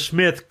Joseph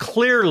Smith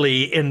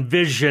clearly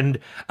envisioned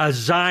a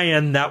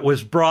Zion that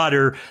was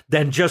broader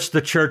than just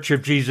the Church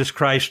of Jesus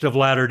Christ of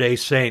Latter-day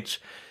Saints.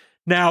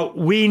 Now,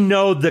 we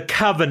know the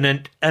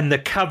covenant and the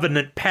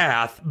covenant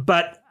path,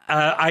 but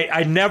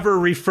I never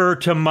refer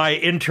to my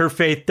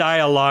interfaith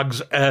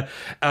dialogues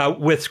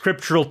with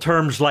scriptural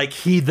terms like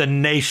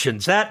heathen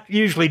nations. That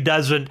usually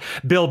doesn't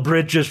build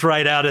bridges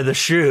right out of the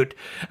chute.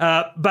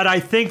 But I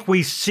think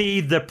we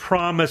see the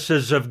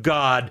promises of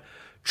God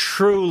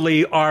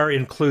truly are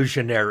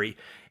inclusionary.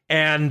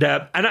 And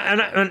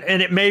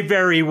it may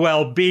very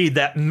well be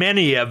that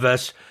many of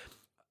us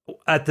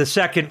at the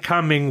second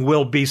coming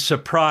will be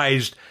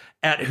surprised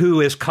at who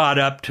is caught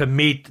up to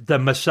meet the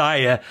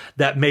Messiah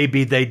that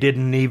maybe they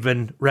didn't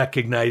even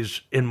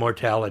recognize in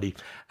mortality.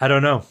 I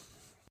don't know.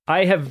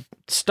 I have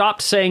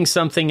stopped saying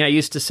something I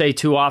used to say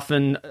too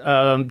often,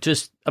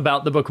 just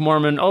about the Book of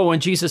Mormon. Oh,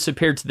 when Jesus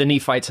appeared to the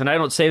Nephites, and I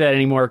don't say that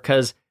anymore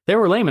because they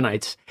were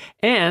Lamanites.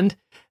 And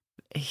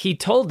he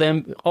told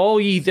them, all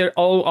ye that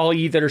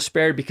are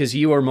spared, because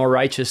you are more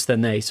righteous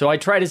than they. So I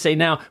try to say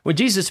now, when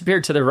Jesus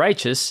appeared to the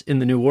righteous in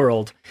the New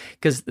World,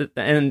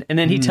 and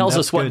then he tells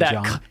us what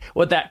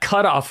that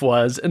cutoff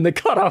was, and the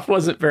cutoff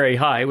wasn't very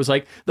high. It was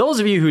like, those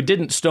of you who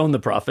didn't stone the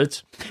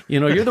prophets,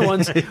 you're the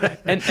ones,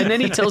 and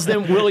then he tells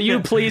them, will you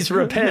please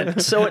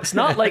repent? So it's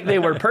not like they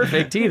were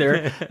perfect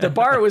either. The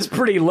bar was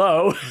pretty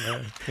low.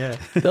 Yeah.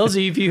 Those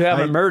of you who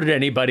haven't murdered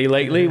anybody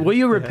lately, will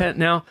you repent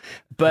now?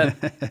 But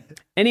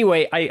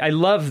anyway, I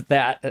love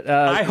that.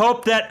 I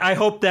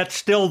hope that's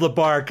still the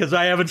bar, because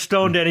I haven't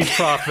stoned any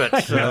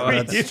prophets. So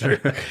that's true.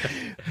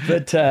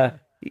 But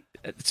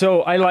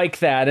so I like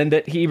that, and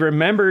that he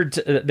remembered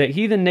the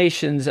heathen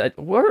nations.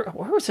 Where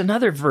was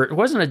another verse?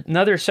 Wasn't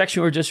another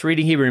section we were just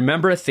reading? He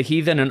remembereth the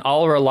heathen, and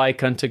all are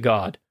alike unto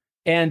God.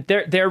 And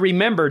they're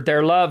remembered,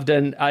 they're loved.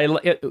 And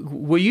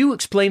will you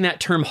explain that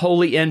term,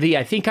 holy envy?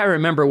 I think I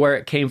remember where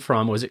it came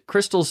from. Was it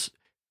Crystal's?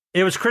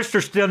 It was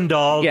Krister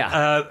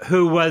Stendahl,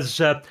 who was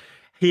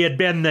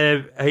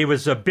he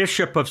was a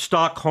bishop of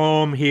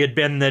Stockholm. He had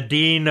been the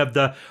dean of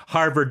the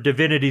Harvard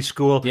Divinity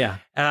School. Yeah.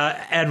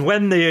 And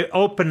when the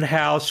open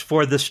house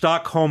for the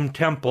Stockholm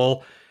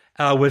Temple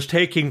was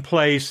taking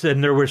place,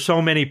 and there were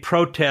so many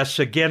protests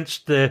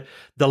against the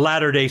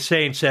Latter-day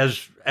Saints,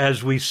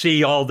 as we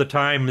see all the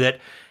time,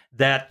 that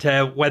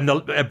when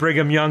the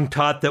Brigham Young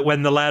taught that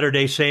when the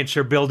Latter-day Saints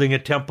are building a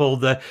temple,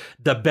 the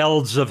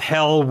bells of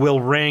hell will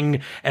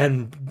ring.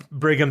 And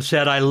Brigham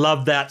said, I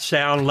love that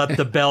sound. Let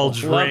the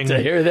bells ring. Love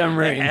to hear them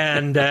ring.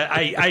 And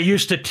I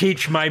used to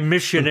teach my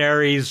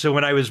missionaries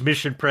when I was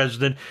mission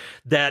president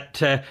that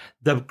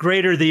the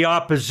greater the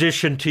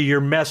opposition to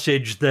your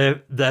message,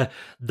 the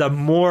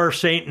more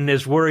Satan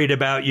is worried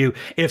about you.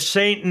 If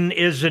Satan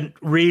isn't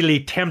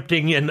really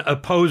tempting and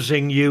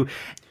opposing you,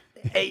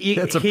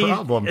 that's a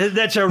problem.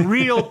 That's a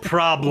real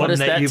problem. What does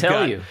that you've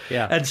tell got. you?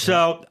 Yeah. And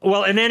so,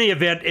 well, in any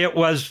event, it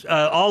was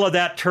all of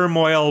that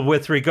turmoil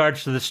with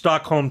regards to the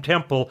Stockholm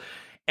Temple,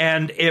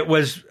 and it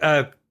was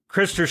Krister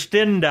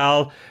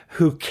Stendahl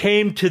who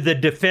came to the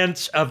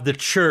defense of the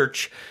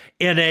church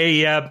in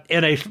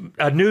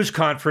a news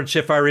conference,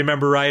 if I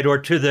remember right, or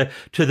to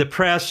the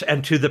press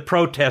and to the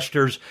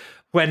protesters,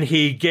 when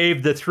he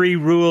gave the 3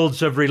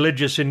 rules of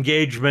religious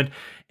engagement.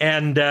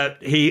 And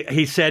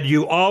he said,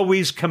 you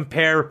always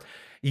compare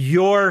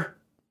your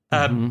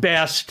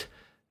best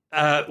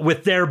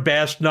with their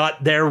best,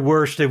 not their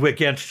worst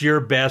against your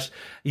best.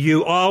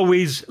 You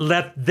always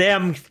let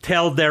them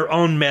tell their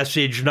own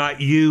message,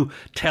 not you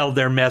tell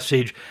their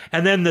message.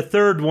 And then the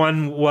third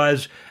one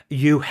was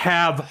you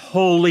have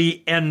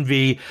holy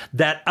envy,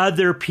 that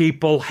other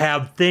people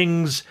have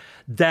things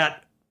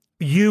that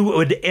you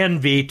would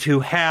envy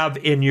to have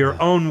in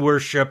your own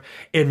worship,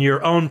 in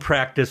your own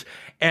practice.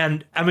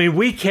 And I mean,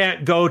 we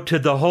can't go to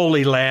the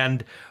Holy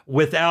Land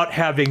without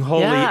having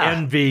holy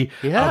envy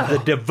of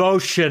the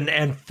devotion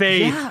and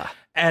faith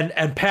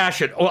and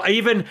passion. Well,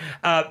 even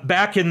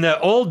back in the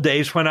old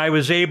days when I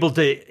was able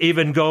to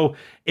even go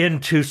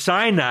into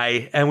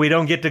Sinai, and we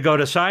don't get to go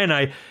to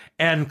Sinai,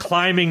 and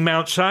climbing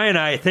Mount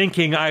Sinai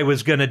thinking I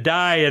was going to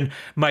die, and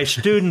my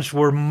students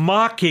were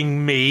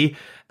mocking me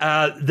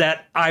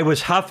that I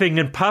was huffing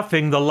and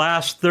puffing the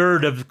last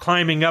third of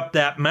climbing up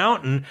that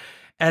mountain.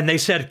 And they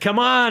said, "Come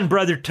on,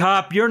 Brother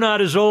Top, you're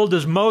not as old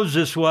as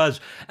Moses was."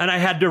 And I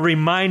had to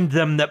remind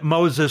them that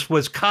Moses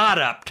was caught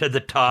up to the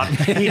top.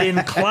 He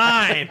didn't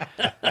climb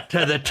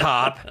to the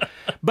top.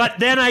 But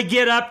then I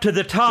get up to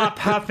the top,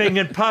 huffing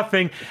and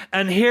puffing,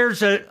 and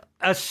here's a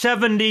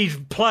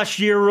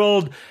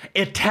 70-plus-year-old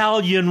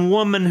Italian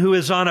woman who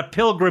is on a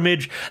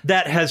pilgrimage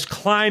that has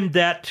climbed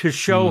that to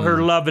show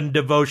her love and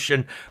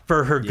devotion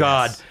for her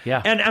God.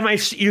 Yeah. And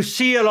you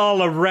see it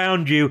all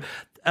around you.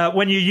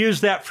 When you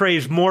use that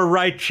phrase, more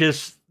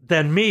righteous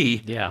than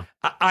me,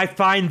 I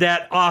find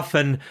that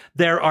often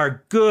there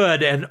are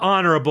good and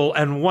honorable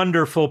and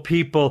wonderful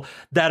people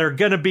that are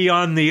going to be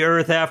on the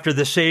earth after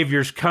the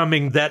Savior's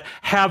coming that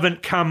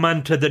haven't come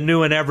unto the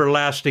new and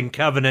everlasting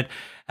covenant.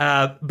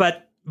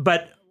 But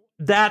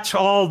that's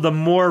all the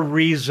more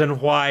reason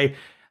why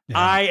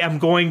I am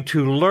going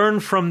to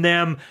learn from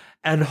them,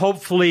 and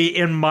hopefully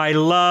in my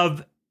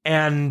love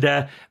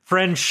and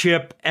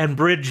friendship and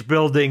bridge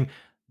building,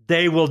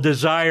 they will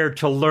desire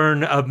to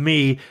learn of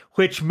me,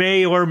 which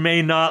may or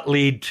may not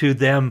lead to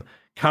them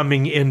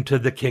coming into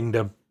the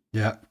kingdom.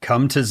 Yeah,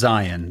 come to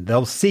Zion.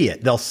 They'll see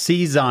it. They'll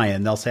see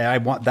Zion. They'll say,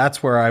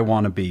 that's where I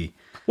want to be.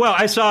 Well,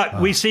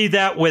 we see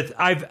that with,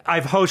 I've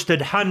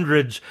hosted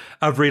hundreds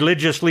of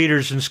religious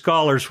leaders and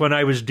scholars when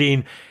I was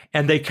dean,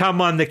 and they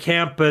come on the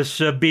campus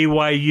of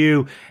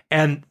BYU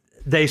and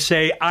they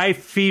say, I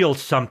feel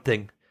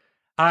something.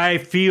 I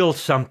feel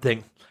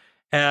something.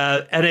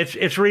 And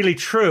it's really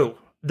true.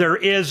 There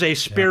is a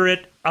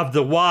spirit of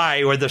the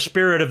why, or the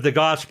spirit of the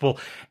gospel,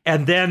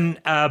 and then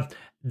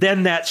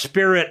that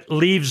spirit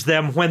leaves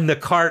them when the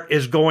cart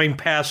is going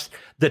past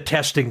the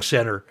testing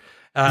center.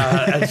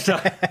 And so,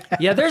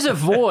 there's a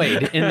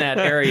void in that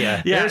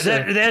area. Yeah,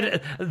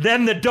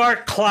 then the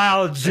dark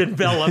clouds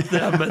envelop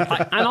them. And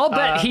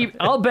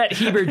I'll bet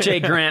Heber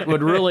J. Grant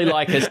would really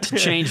like us to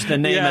change the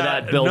name of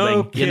that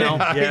building.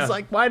 He's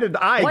like, why do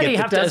you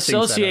have to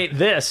associate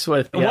this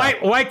with?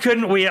 Why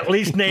couldn't we at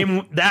least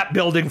name that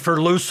building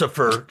for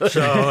Lucifer?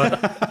 So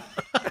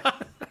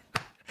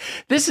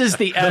this is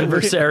the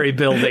adversary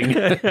building.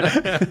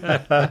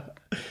 That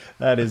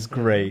is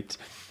great.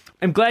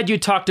 I'm glad you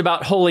talked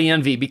about holy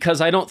envy,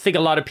 because I don't think a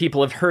lot of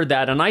people have heard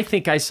that. And I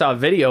think I saw a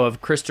video of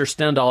Krister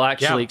Stendahl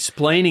actually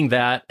explaining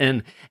that.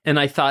 And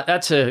I thought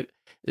so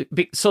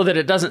that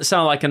it doesn't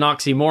sound like an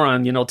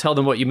oxymoron, tell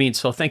them what you mean.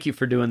 So thank you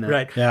for doing that.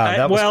 Right. Yeah,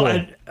 that was cool.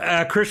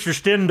 Krister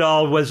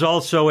Stendahl was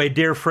also a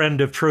dear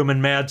friend of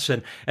Truman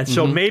Madsen. And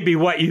so maybe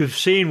what you've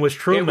seen was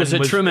Truman. It was a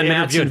Truman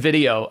Madsen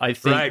video, I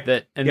think,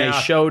 they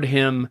showed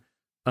him.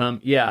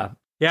 Yeah,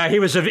 he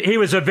was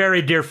a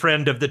very dear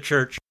friend of the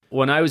church.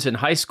 When I was in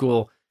high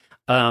school,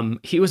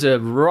 he was a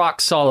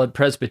rock solid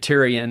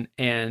Presbyterian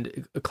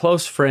and a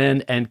close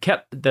friend, and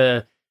kept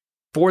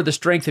for the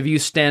strength of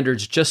youth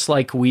standards just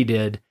like we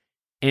did.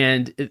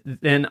 And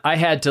then I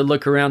had to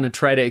look around and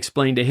try to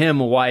explain to him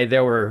why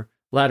there were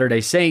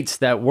Latter-day Saints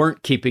that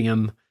weren't keeping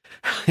him.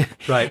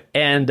 Right.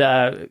 And,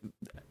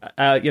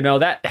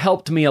 that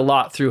helped me a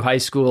lot through high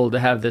school to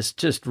have this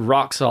just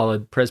rock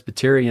solid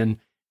Presbyterian.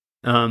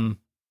 And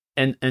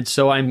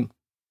so I'm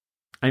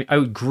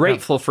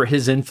grateful for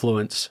his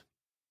influence.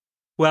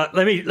 Well,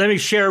 let me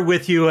share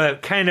with you a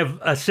kind of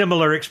a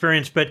similar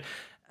experience, but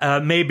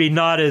maybe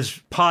not as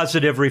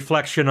positive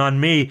reflection on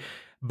me.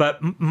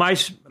 But my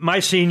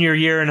senior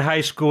year in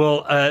high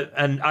school,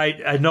 and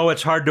I know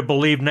it's hard to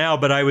believe now,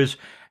 but I was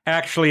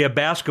actually a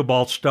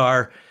basketball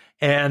star,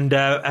 and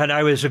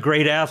I was a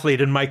great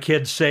athlete. And my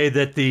kids say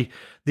that the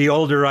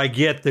older I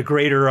get, the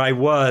greater I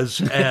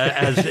was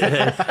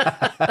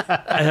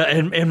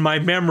in my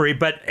memory.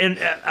 But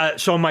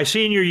so my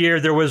senior year,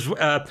 there was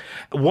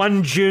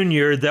one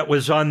junior that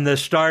was on the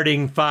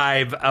starting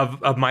five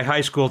of my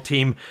high school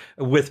team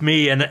with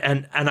me.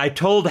 And I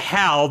told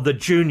Hal, the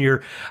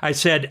junior, I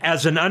said,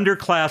 as an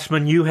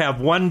underclassman, you have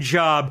one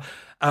job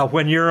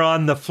when you're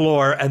on the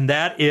floor, and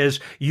that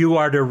is you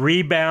are to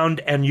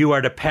rebound and you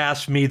are to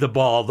pass me the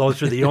ball.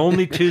 Those are the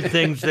only two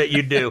things that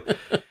you do.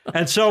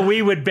 And so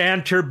we would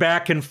banter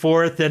back and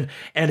forth,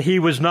 and he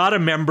was not a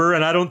member,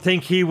 and I don't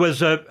think he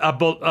was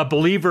a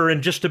believer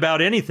in just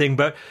about anything,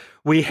 but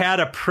we had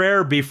a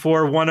prayer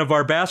before one of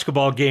our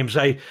basketball games.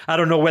 I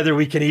don't know whether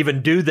we can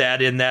even do that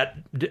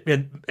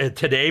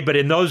today, but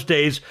in those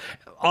days,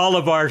 all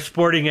of our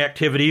sporting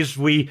activities,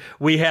 we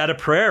had a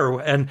prayer,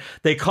 and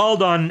they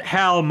called on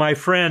Hal, my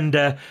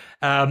friend,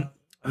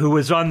 who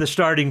was on the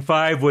starting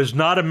five, was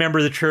not a member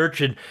of the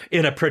church, and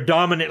in a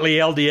predominantly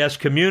LDS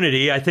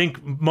community. I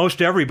think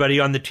most everybody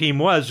on the team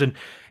was,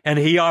 and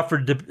he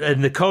offered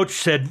and the coach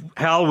said,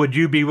 Hal, would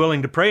you be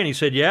willing to pray? And he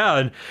said, yeah.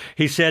 And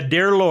he said,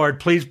 dear Lord,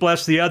 please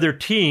bless the other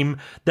team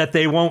that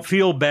they won't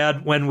feel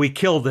bad when we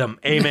kill them.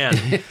 Amen.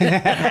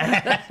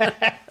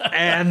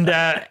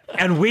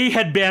 And we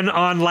had been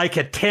on like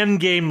a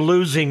 10-game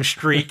losing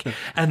streak.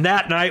 And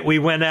that night we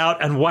went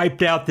out and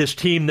wiped out this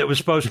team that was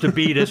supposed to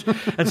beat us.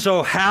 And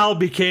so Hal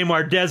became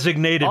our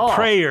designated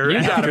prayer. You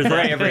got to after pray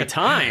that. every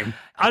time.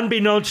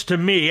 Unbeknownst to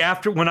me,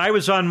 when I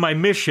was on my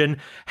mission,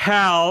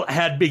 Hal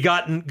had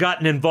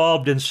gotten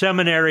involved in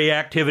seminary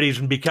activities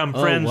and become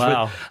friends with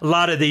a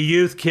lot of the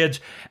youth kids,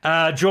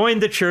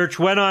 joined the church,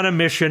 went on a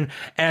mission,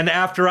 and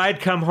after I'd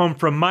come home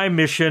from my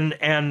mission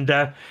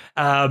and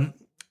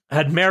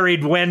had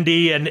married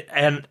Wendy,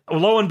 and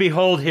lo and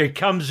behold, he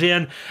comes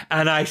in,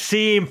 and I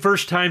see him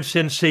first time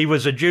since he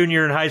was a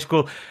junior in high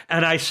school,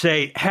 and I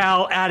say,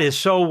 Hal, that is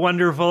so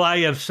wonderful. I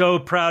am so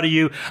proud of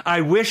you.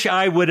 I wish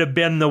I would have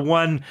been the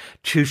one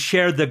to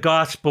share the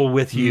gospel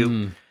with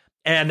you.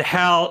 And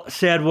Hal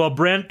said, well,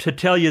 Brent, to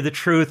tell you the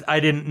truth,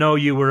 I didn't know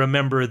you were a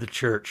member of the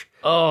church.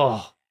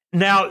 Oh.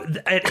 Now,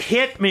 it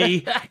hit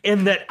me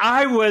in that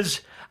I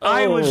was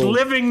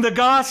living the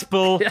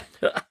gospel,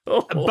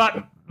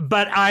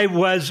 but I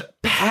was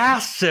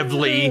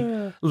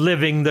passively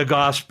living the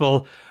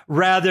gospel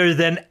rather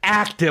than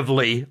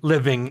actively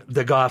living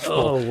the gospel.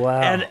 Oh,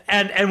 wow.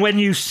 And when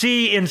you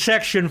see in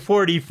section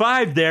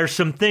 45 there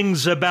some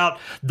things about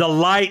the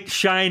light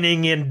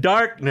shining in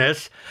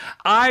darkness,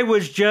 I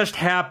was just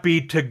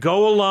happy to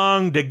go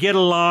along, to get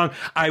along.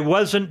 I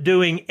wasn't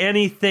doing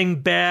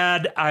anything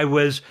bad. I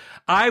was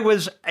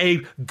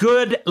a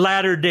good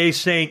Latter-day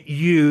Saint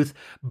youth,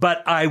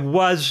 but I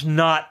was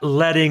not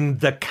letting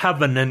the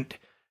covenant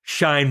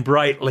shine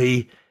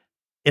brightly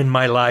in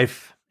my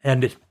life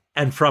and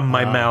from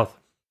my mouth.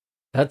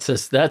 That's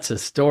a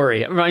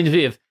story. It reminds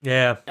me of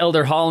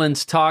Elder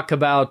Holland's talk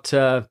about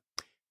a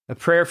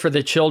prayer for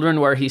the children,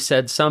 where he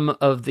said some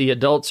of the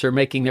adults are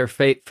making their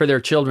fate for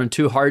their children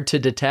too hard to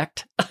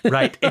detect.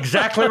 Right.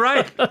 Exactly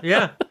right.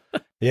 Yeah.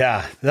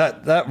 Yeah,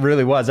 that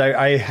really was.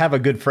 I have a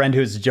good friend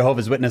who's a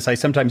Jehovah's Witness. I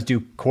sometimes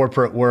do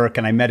corporate work,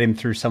 and I met him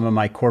through some of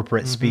my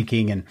corporate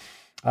speaking, and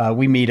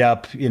we meet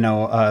up,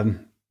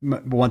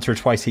 once or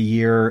twice a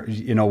year.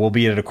 We'll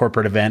be at a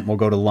corporate event, we'll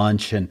go to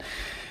lunch, and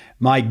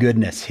my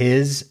goodness,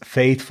 his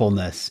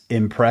faithfulness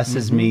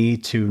impresses me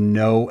to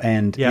no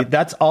end.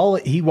 That's all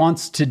he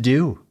wants to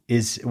do,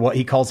 is what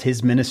he calls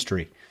his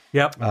ministry.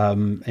 Yep.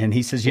 And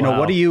he says,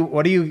 what are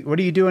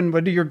you doing?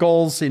 What are your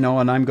goals? And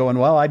I'm going,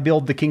 well, I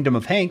build the kingdom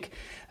of Hank.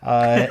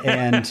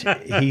 And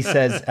he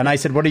says, and I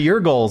said, what are your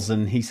goals?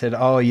 And he said,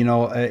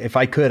 if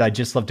I could, I'd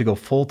just love to go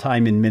full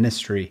time in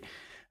ministry.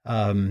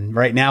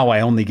 Right now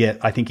I only get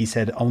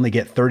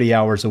 30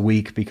 hours a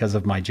week because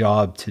of my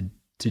job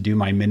to do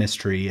my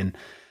ministry. And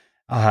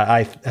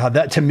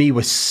that to me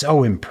was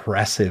so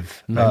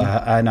impressive.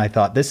 And I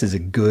thought, this is a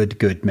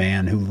good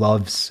man who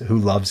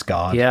loves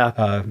God.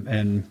 Yeah.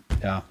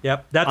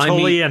 Yep. That's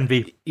holy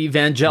envy.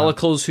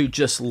 Evangelicals who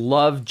just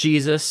love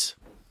Jesus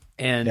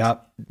and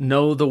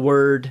know the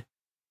word.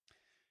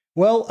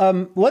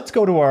 Well, let's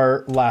go to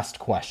our last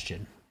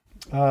question.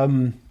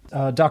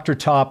 Dr.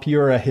 Top,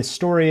 you're a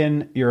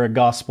historian, you're a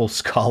gospel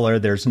scholar.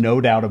 There's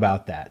no doubt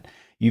about that.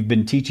 You've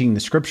been teaching the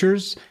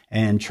scriptures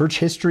and church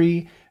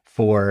history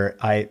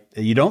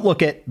you don't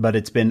look it, but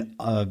it's been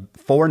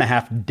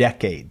 4.5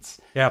 decades.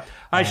 Yeah.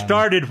 I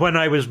started when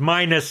I was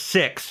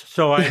 -6,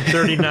 so I'm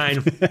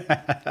 39.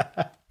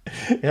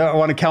 I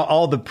want to count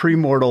all the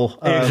premortal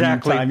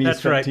time you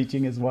spent right.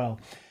 teaching as well.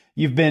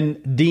 You've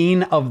been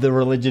dean of the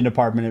religion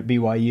department at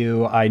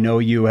BYU. I know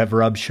you have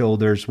rubbed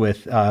shoulders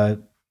with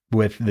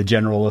the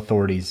general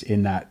authorities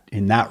in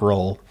that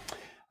role.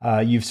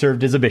 You've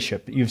served as a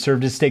bishop. You've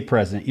served as stake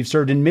president. You've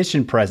served in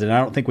mission president.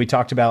 I don't think we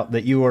talked about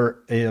that you were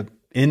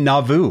in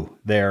Nauvoo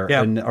there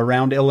and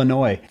around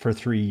Illinois for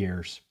 3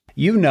 years.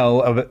 You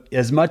know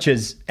as much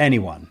as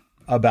anyone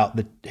about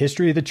the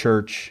history of the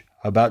church,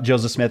 about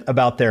Joseph Smith,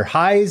 about their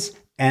highs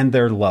and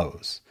their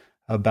lows,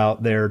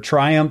 about their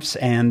triumphs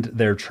and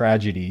their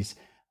tragedies.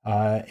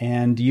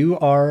 And you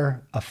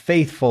are a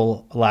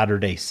faithful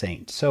Latter-day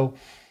Saint. So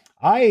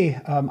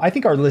I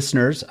think our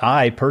listeners,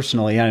 I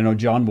personally, and I know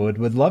John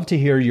would love to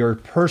hear your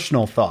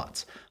personal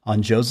thoughts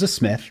on Joseph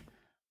Smith,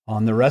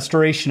 on the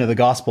restoration of the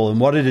gospel, and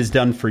what it has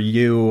done for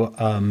you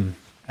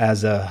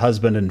as a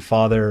husband and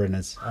father and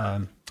as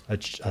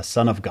a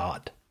son of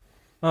God.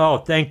 Oh,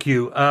 thank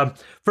you.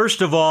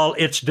 First of all,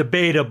 it's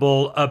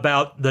debatable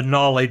about the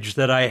knowledge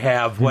that I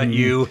have, what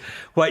you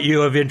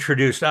have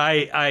introduced.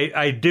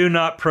 I do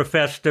not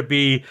profess to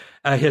be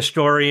a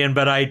historian,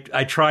 but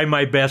I try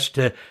my best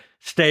to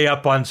stay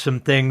up on some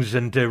things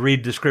and to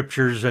read the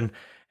scriptures and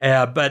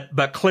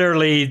But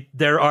clearly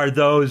there are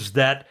those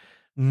that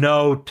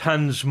know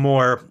tons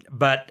more.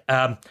 But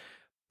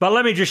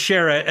let me just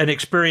share an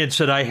experience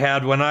that I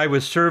had when I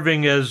was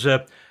serving as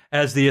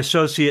the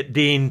associate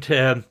dean.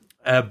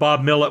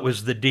 Bob Millett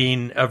was the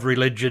dean of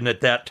religion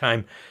at that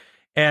time.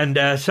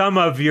 And some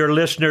of your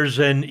listeners,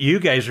 and you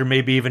guys are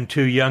maybe even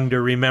too young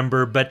to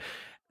remember, but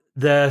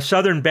the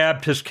Southern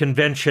Baptist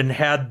Convention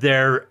had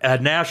their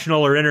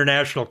national or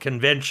international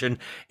convention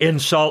in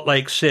Salt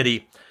Lake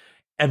City.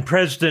 And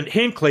President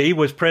Hinckley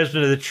was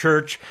president of the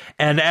church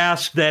and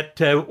asked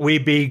that we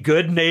be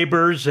good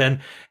neighbors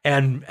and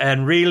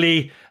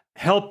really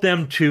help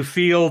them to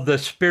feel the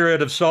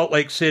spirit of Salt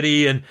Lake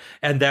City, and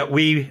that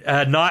we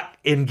not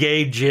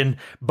engage in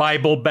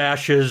Bible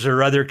bashes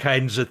or other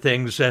kinds of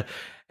things.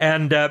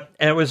 And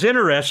it was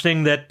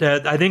interesting that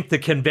I think the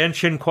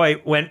convention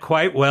went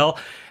quite well.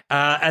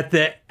 At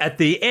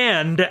the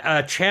end,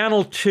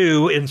 Channel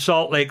 2 in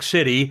Salt Lake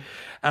City,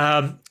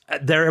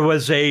 there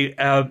was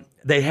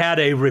they had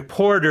a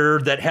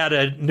reporter that had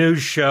a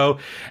news show,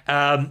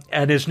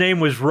 and his name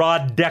was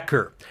Rod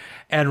Decker.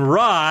 And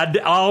Rod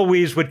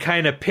always would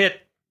kind of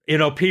pit,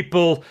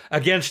 people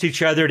against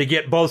each other to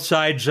get both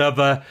sides of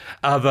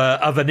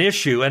an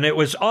issue, and it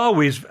was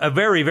always a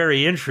very,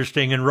 very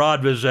interesting. And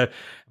Rod was a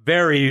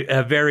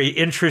very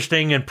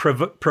interesting and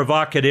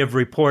provocative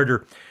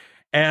reporter.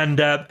 And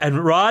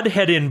Rod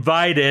had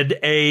invited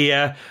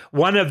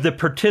one of the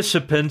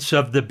participants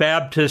of the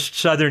Baptist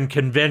Southern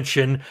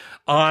Convention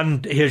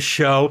on his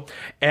show,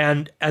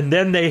 and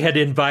then they had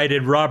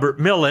invited Robert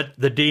Millett,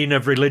 the Dean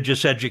of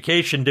Religious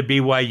Education, to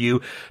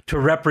BYU to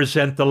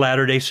represent the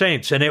Latter-day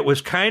Saints. And it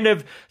was kind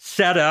of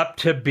set up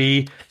to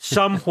be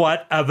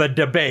somewhat of a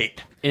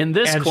debate. In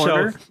this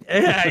corner. So,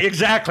 yeah,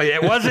 exactly.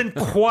 It wasn't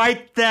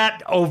quite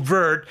that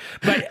overt,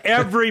 but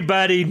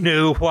everybody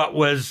knew what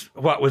was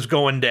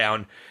going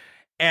down.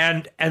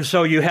 And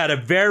so you had a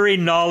very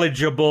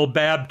knowledgeable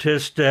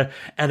Baptist and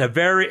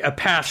a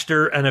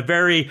pastor and a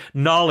very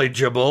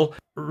knowledgeable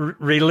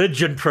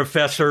religion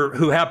professor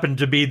who happened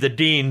to be the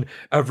dean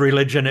of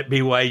religion at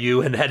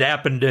BYU and had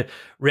happened to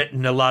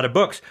written a lot of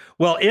books.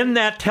 Well, in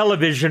that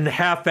television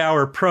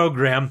half-hour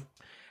program,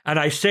 and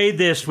I say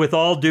this with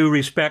all due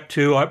respect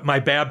to my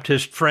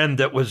Baptist friend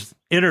that was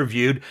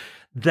interviewed,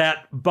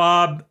 that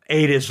Bob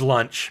ate his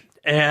lunch.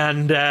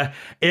 And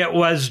it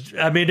was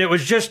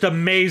just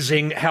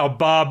amazing how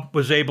Bob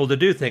was able to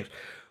do things.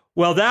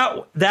 Well,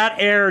 that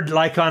aired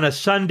like on a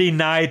Sunday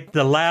night,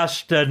 the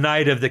last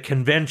night of the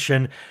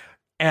convention.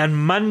 And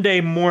Monday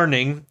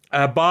morning,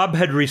 Bob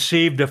had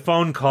received a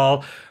phone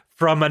call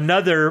from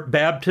another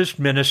Baptist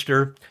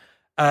minister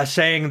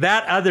saying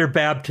that other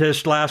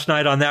Baptist last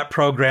night on that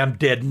program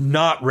did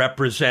not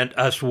represent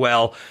us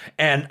well.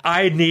 And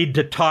I need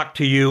to talk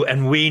to you,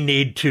 and we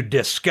need to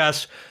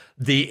discuss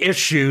the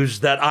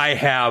issues that I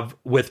have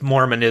with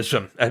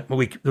Mormonism.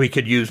 We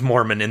could use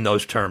Mormon in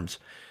those terms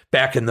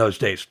back in those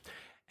days.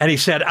 And he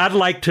said, I'd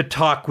like to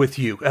talk with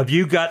you. Have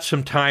you got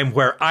some time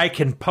where I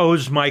can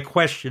pose my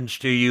questions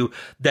to you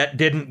that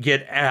didn't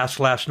get asked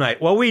last night?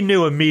 Well, we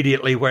knew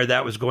immediately where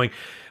that was going.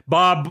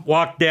 Bob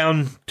walked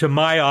down to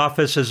my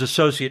office as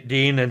associate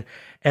dean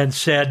and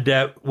said,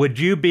 would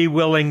you be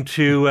willing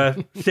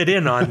to sit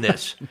in on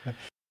this?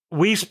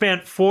 We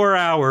spent 4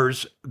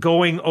 hours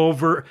going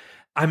over.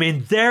 I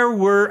mean, there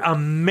were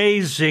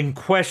amazing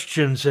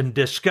questions and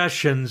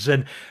discussions,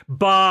 and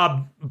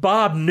Bob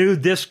knew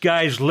this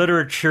guy's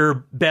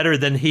literature better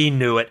than he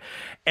knew it,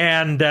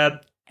 and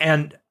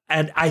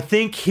I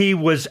think he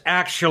was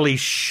actually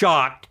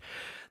shocked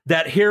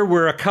that here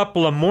were a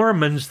couple of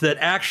Mormons that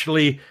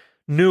actually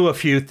knew a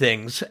few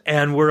things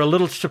and were a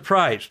little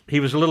surprised. He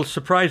was a little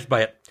surprised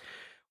by it.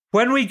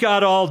 When we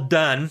got all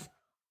done,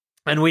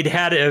 and we'd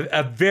had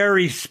a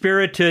very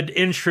spirited,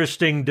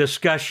 interesting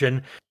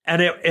discussion.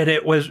 And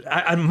it was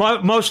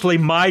mostly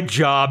my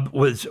job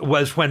was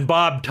when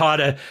Bob taught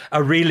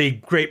a really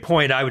great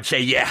point, I would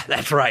say, yeah,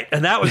 that's right.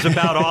 And that was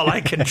about all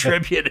I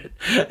contributed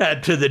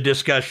to the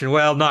discussion.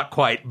 Well, not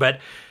quite. But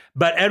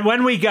and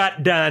when we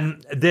got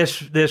done,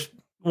 this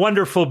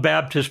wonderful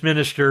Baptist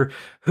minister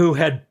who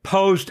had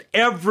posed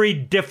every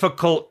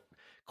difficult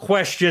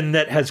question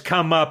that has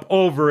come up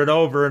over and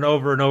over and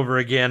over and over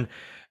again,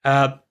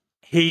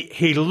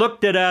 he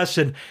looked at us,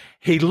 and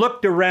he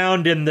looked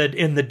around in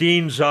the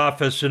dean's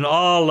office and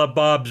all of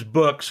Bob's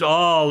books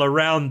all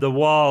around the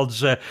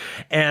walls,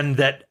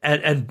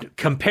 and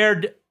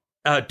compared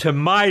to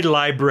my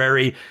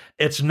library,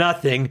 it's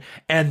nothing.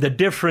 And the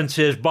difference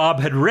is Bob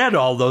had read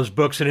all those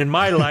books, and in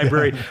my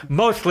library,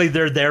 mostly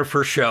they're there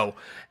for show.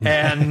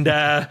 And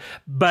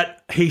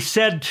but he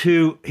said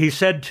to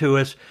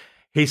us,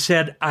 he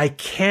said, I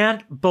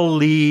can't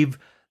believe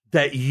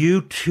that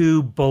you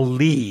two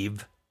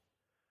believe,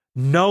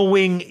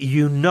 knowing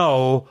you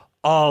know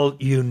all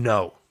you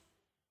know.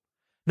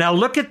 Now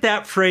look at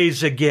that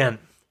phrase again.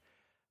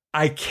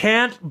 I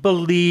can't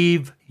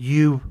believe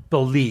you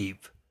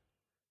believe,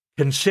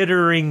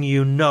 considering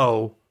you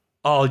know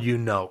all you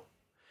know.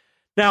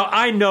 Now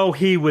I know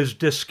he was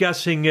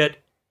discussing it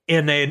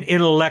in an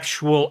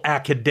intellectual,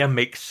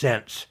 academic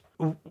sense.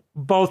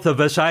 both of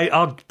us,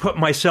 I'll put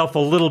myself a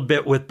little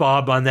bit with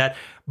Bob on that.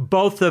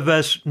 Both of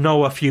us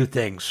know a few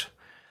things,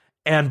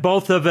 and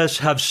both of us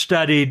have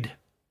studied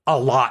a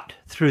lot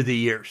through the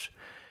years.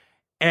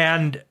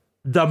 And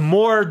the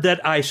more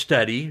that I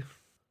study,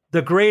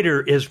 the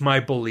greater is my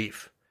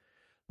belief.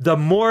 The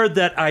more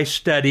that I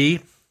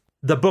study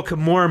the Book of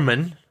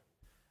Mormon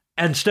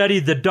and study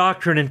the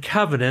Doctrine and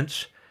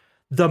Covenants,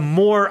 the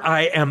more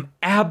I am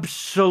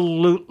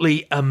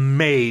absolutely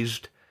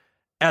amazed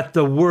at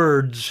the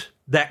words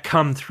that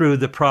come through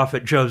the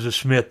prophet Joseph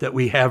Smith that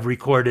we have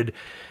recorded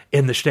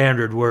in the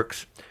Standard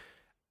Works.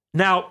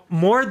 Now,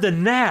 more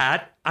than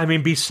that, I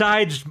mean,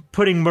 besides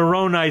putting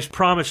Moroni's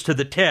promise to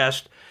the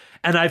test,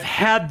 and I've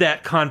had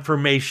that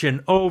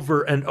confirmation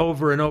over and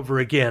over and over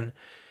again,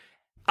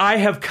 I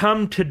have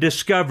come to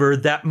discover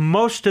that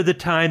most of the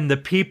time the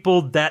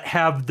people that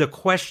have the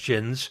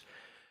questions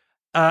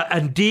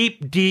and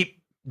deep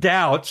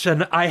doubts,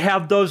 and I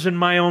have those in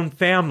my own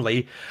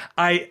family,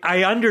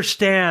 I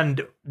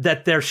understand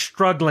that they're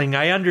struggling.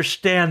 I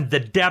understand the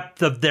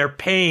depth of their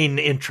pain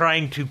in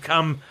trying to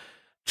come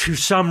to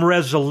some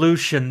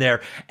resolution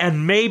there.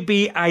 And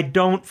maybe I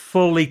don't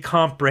fully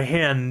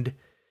comprehend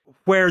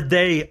where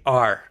they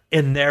are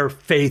in their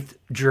faith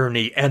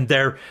journey and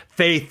their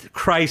faith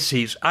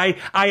crises. I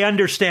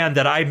understand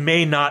that I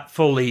may not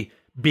fully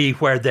be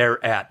where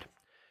they're at.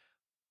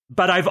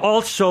 But I've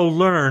also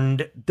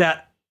learned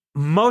that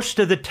most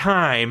of the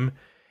time,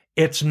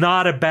 it's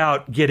not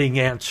about getting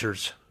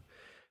answers,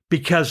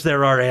 because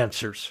there are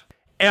answers.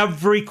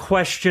 Every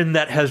question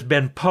that has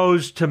been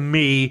posed to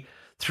me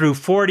through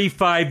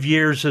 45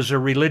 years as a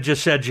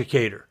religious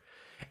educator,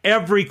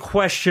 every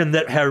question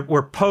that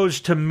were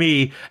posed to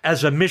me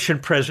as a mission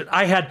president,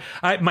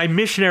 my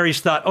missionaries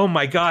thought, oh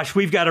my gosh,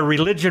 we've got a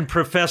religion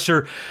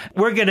professor.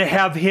 We're going to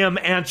have him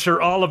answer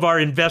all of our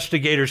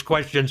investigators'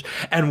 questions,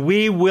 and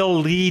we will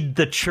lead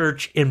the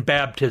church in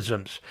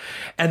baptisms.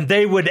 And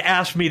they would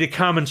ask me to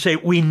come and say,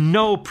 we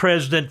know,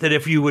 President, that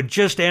if you would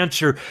just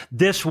answer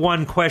this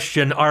one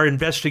question, our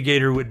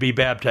investigator would be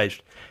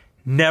baptized.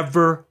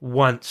 Never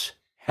once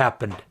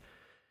happened.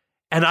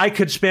 And I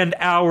could spend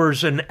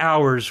hours and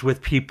hours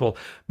with people.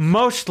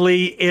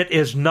 Mostly, it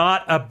is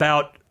not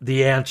about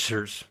the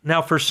answers.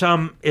 Now, for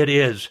some, it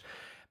is.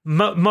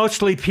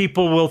 Mostly,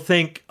 people will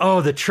think, oh,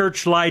 the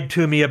church lied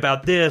to me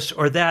about this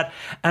or that.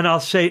 And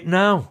I'll say,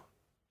 no,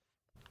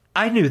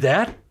 I knew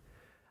that.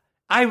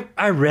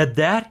 I read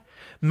that.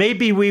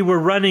 Maybe we were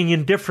running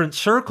in different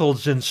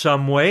circles in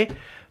some way,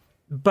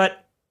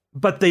 but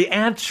the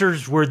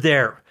answers were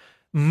there.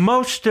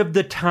 Most of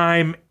the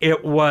time,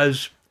 it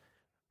was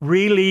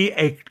really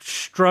a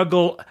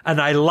struggle, and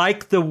I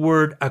like the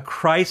word, a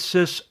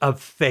crisis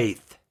of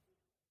faith.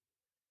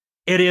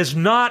 It is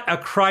not a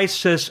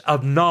crisis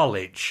of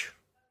knowledge.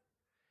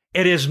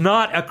 It is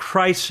not a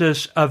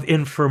crisis of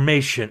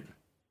information.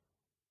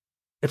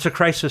 It's a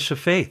crisis of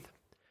faith.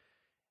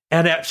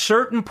 And at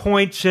certain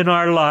points in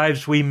our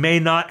lives, we may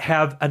not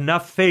have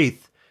enough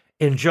faith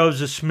in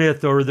Joseph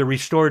Smith or the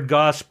restored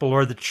gospel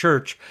or the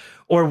church,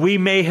 or we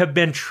may have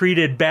been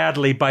treated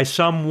badly by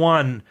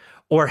someone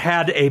or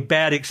had a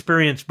bad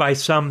experience by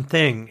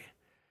something.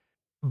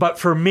 But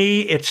for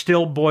me, it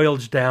still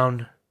boils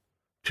down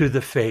to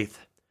the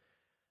faith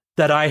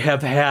that I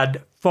have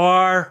had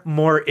far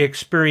more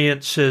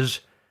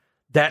experiences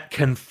that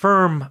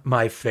confirm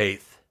my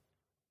faith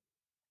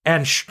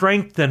and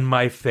strengthen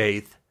my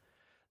faith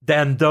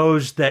than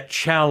those that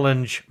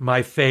challenge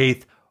my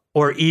faith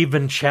or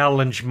even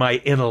challenge my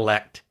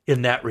intellect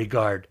in that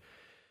regard.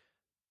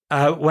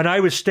 When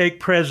I was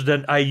stake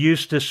president, I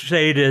used to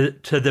say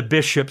to the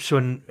bishops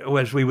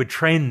as we would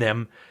train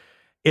them,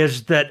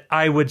 is that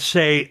I would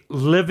say,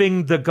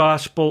 living the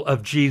gospel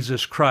of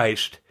Jesus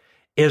Christ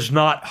is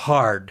not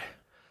hard.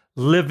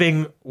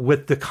 Living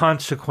with the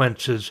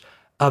consequences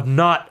of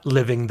not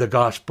living the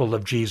gospel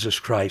of Jesus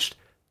Christ,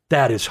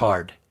 that is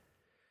hard.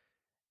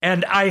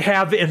 And I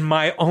have in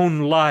my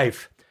own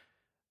life,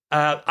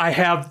 I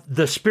have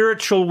the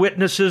spiritual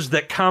witnesses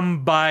that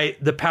come by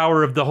the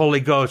power of the Holy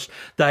Ghost.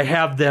 I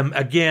have them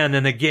again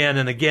and again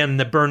and again,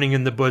 the burning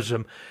in the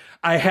bosom.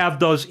 I have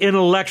those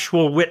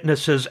intellectual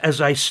witnesses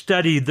as I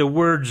study the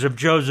words of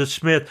Joseph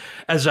Smith,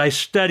 as I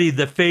study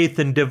the faith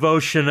and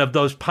devotion of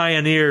those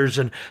pioneers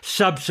and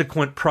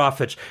subsequent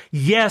prophets.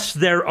 Yes,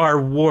 there are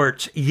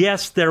warts.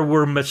 Yes, there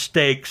were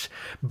mistakes,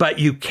 but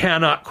you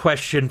cannot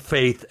question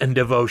faith and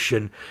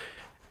devotion.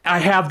 I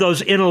have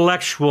those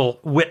intellectual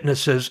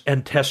witnesses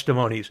and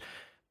testimonies.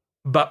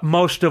 But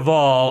most of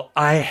all,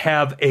 I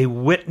have a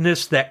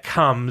witness that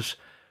comes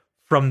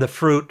from the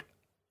fruit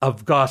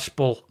of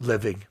gospel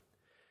living.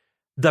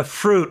 The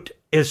fruit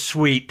is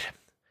sweet.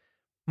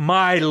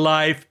 My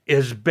life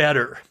is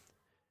better.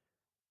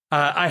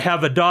 I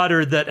have a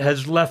daughter that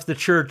has left the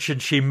church,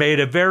 and she made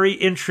a very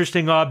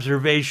interesting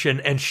observation,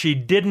 and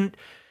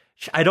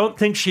I don't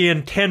think she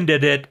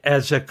intended it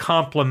as a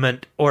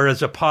compliment or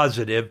as a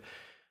positive,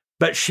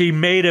 but she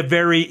made a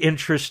very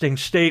interesting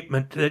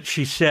statement that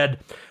she said,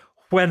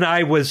 when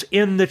I was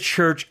in the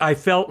church, I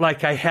felt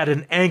like I had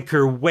an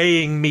anchor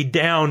weighing me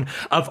down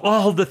of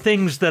all the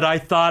things that I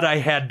thought I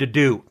had to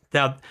do.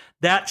 Now,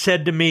 that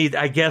said to me,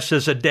 I guess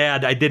as a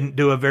dad, I didn't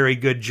do a very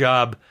good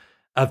job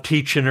of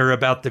teaching her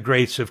about the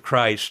grace of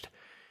Christ.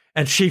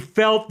 And she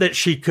felt that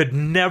she could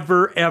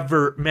never,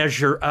 ever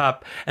measure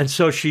up. And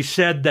so she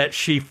said that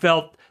she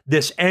felt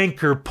this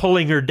anchor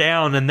pulling her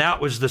down, and that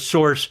was the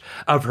source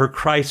of her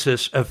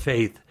crisis of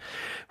faith.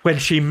 When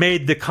she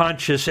made the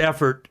conscious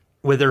effort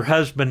with her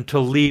husband to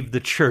leave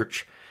the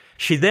church,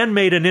 she then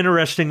made an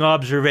interesting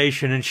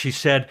observation, and she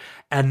said,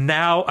 "And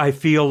now I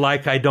feel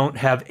like I don't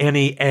have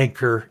any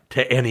anchor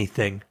to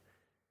anything."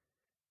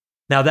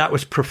 Now that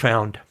was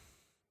profound.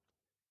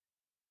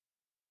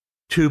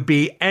 To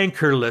be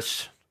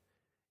anchorless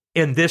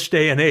in this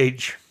day and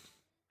age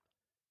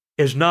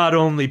is not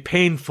only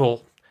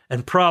painful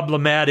and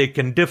problematic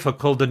and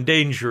difficult and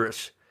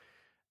dangerous.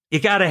 You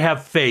got to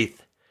have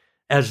faith,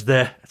 as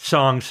the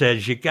song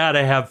says. You got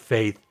to have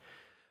faith.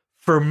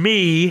 For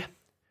me,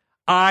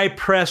 I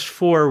press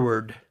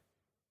forward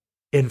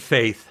in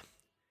faith.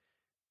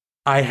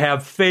 I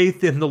have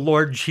faith in the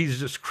Lord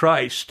Jesus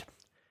Christ.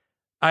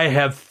 I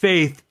have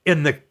faith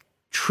in the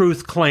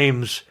truth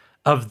claims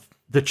of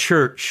the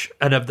church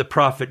and of the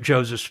prophet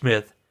Joseph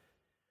Smith.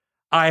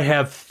 I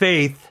have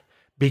faith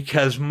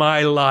because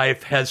my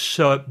life has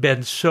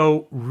been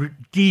so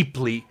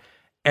deeply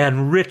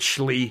and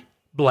richly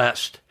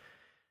blessed.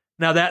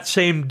 Now, that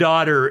same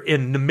daughter,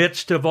 in the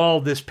midst of all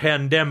this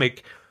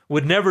pandemic,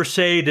 would never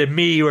say to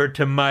me or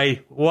to my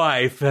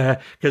wife,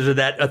 because of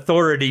that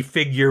authority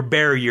figure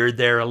barrier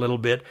there a little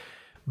bit,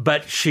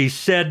 but she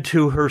said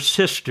to her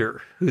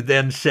sister, who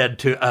then said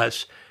to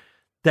us,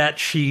 that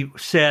she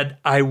said,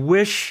 "I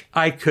wish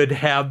I could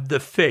have the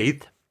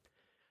faith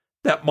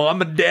that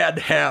Mom and Dad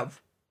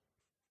have,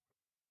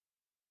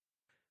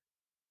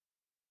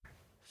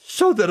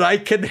 so that I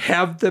can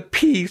have the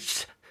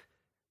peace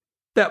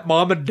that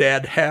Mom and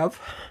Dad have."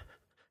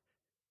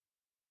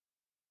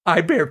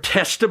 I bear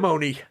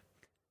testimony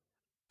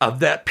of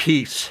that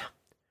peace.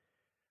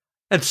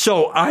 And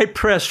so I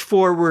press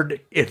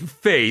forward in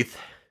faith,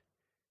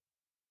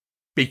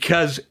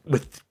 because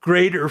with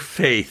greater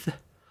faith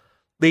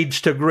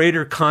leads to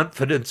greater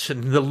confidence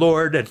in the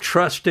Lord and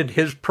trust in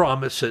His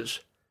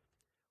promises,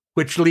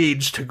 which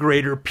leads to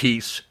greater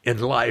peace in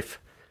life.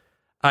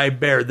 I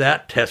bear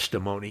that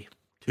testimony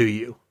to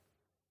you.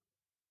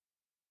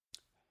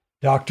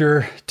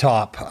 Dr.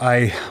 Top,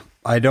 I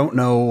don't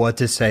know what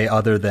to say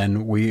other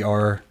than we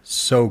are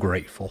so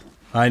grateful.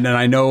 And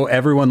I know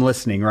everyone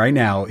listening right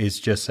now is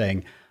just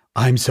saying,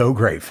 I'm so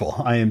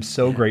grateful. I am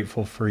so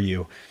grateful for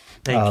you.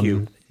 Thank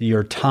you.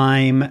 Your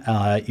time,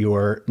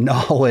 your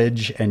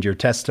knowledge, and your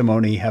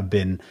testimony have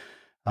been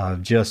I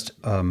just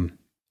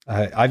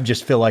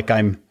feel like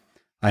I'm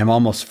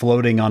almost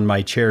floating on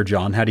my chair,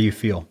 John. How do you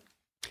feel?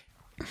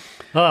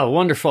 Oh,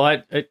 wonderful.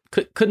 It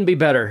couldn't be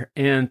better.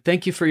 And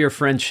thank you for your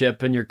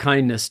friendship and your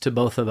kindness to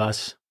both of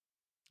us.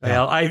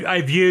 Well,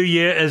 I view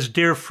you as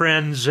dear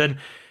friends, and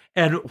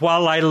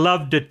while I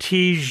love to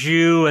tease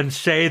you and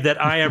say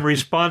that I am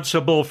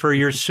responsible for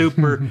your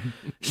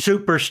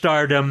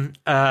superstardom,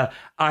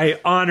 I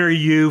honor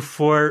you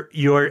for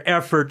your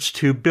efforts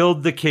to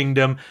build the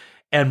kingdom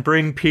and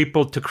bring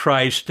people to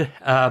Christ.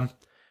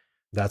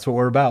 That's what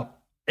we're about.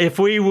 If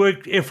we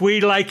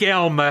like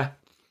Alma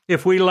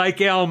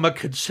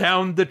could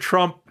sound the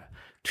trump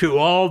to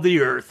all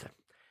the earth,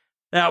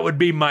 that would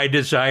be my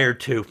desire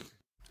too.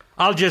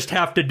 I'll just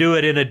have to do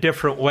it in a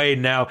different way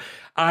now.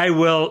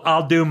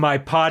 I'll do my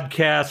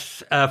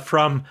podcasts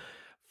from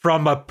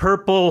a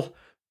purple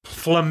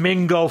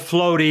flamingo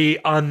floaty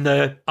on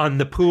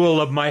the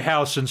pool of my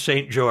house in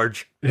St.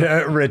 George.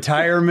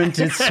 Retirement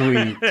is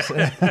sweet. That's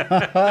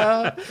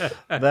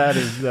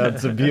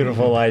a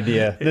beautiful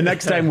idea. The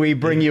next time we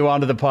bring you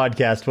onto the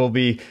podcast, we'll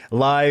be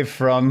live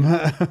from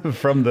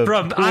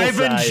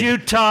Ivan's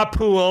Utah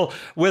pool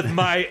with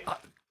my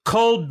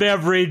cold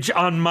beverage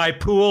on my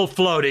pool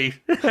floaty.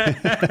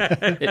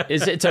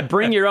 It's a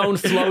bring your own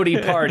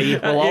floaty party.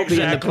 We'll all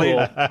be in the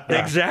pool.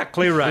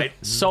 Exactly right.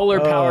 Solar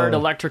powered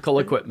electrical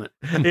equipment.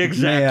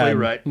 Exactly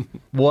right.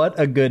 What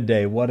a good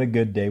day. What a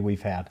good day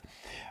we've had.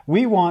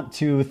 We want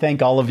to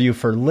thank all of you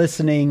for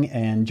listening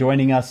and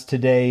joining us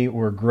today.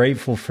 We're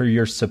grateful for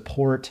your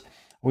support.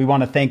 We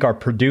want to thank our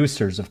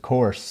producers, of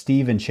course,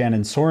 Steve and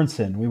Shannon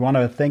Sorensen. We want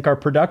to thank our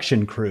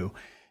production crew,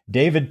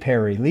 David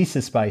Perry,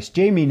 Lisa Spice,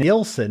 Jamie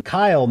Nielsen,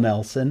 Kyle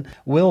Nelson,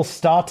 Will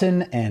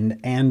Stoughton, and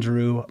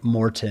Andrew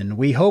Morton.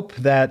 We hope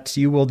that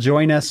you will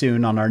join us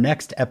soon on our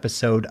next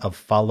episode of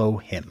Follow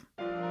Him.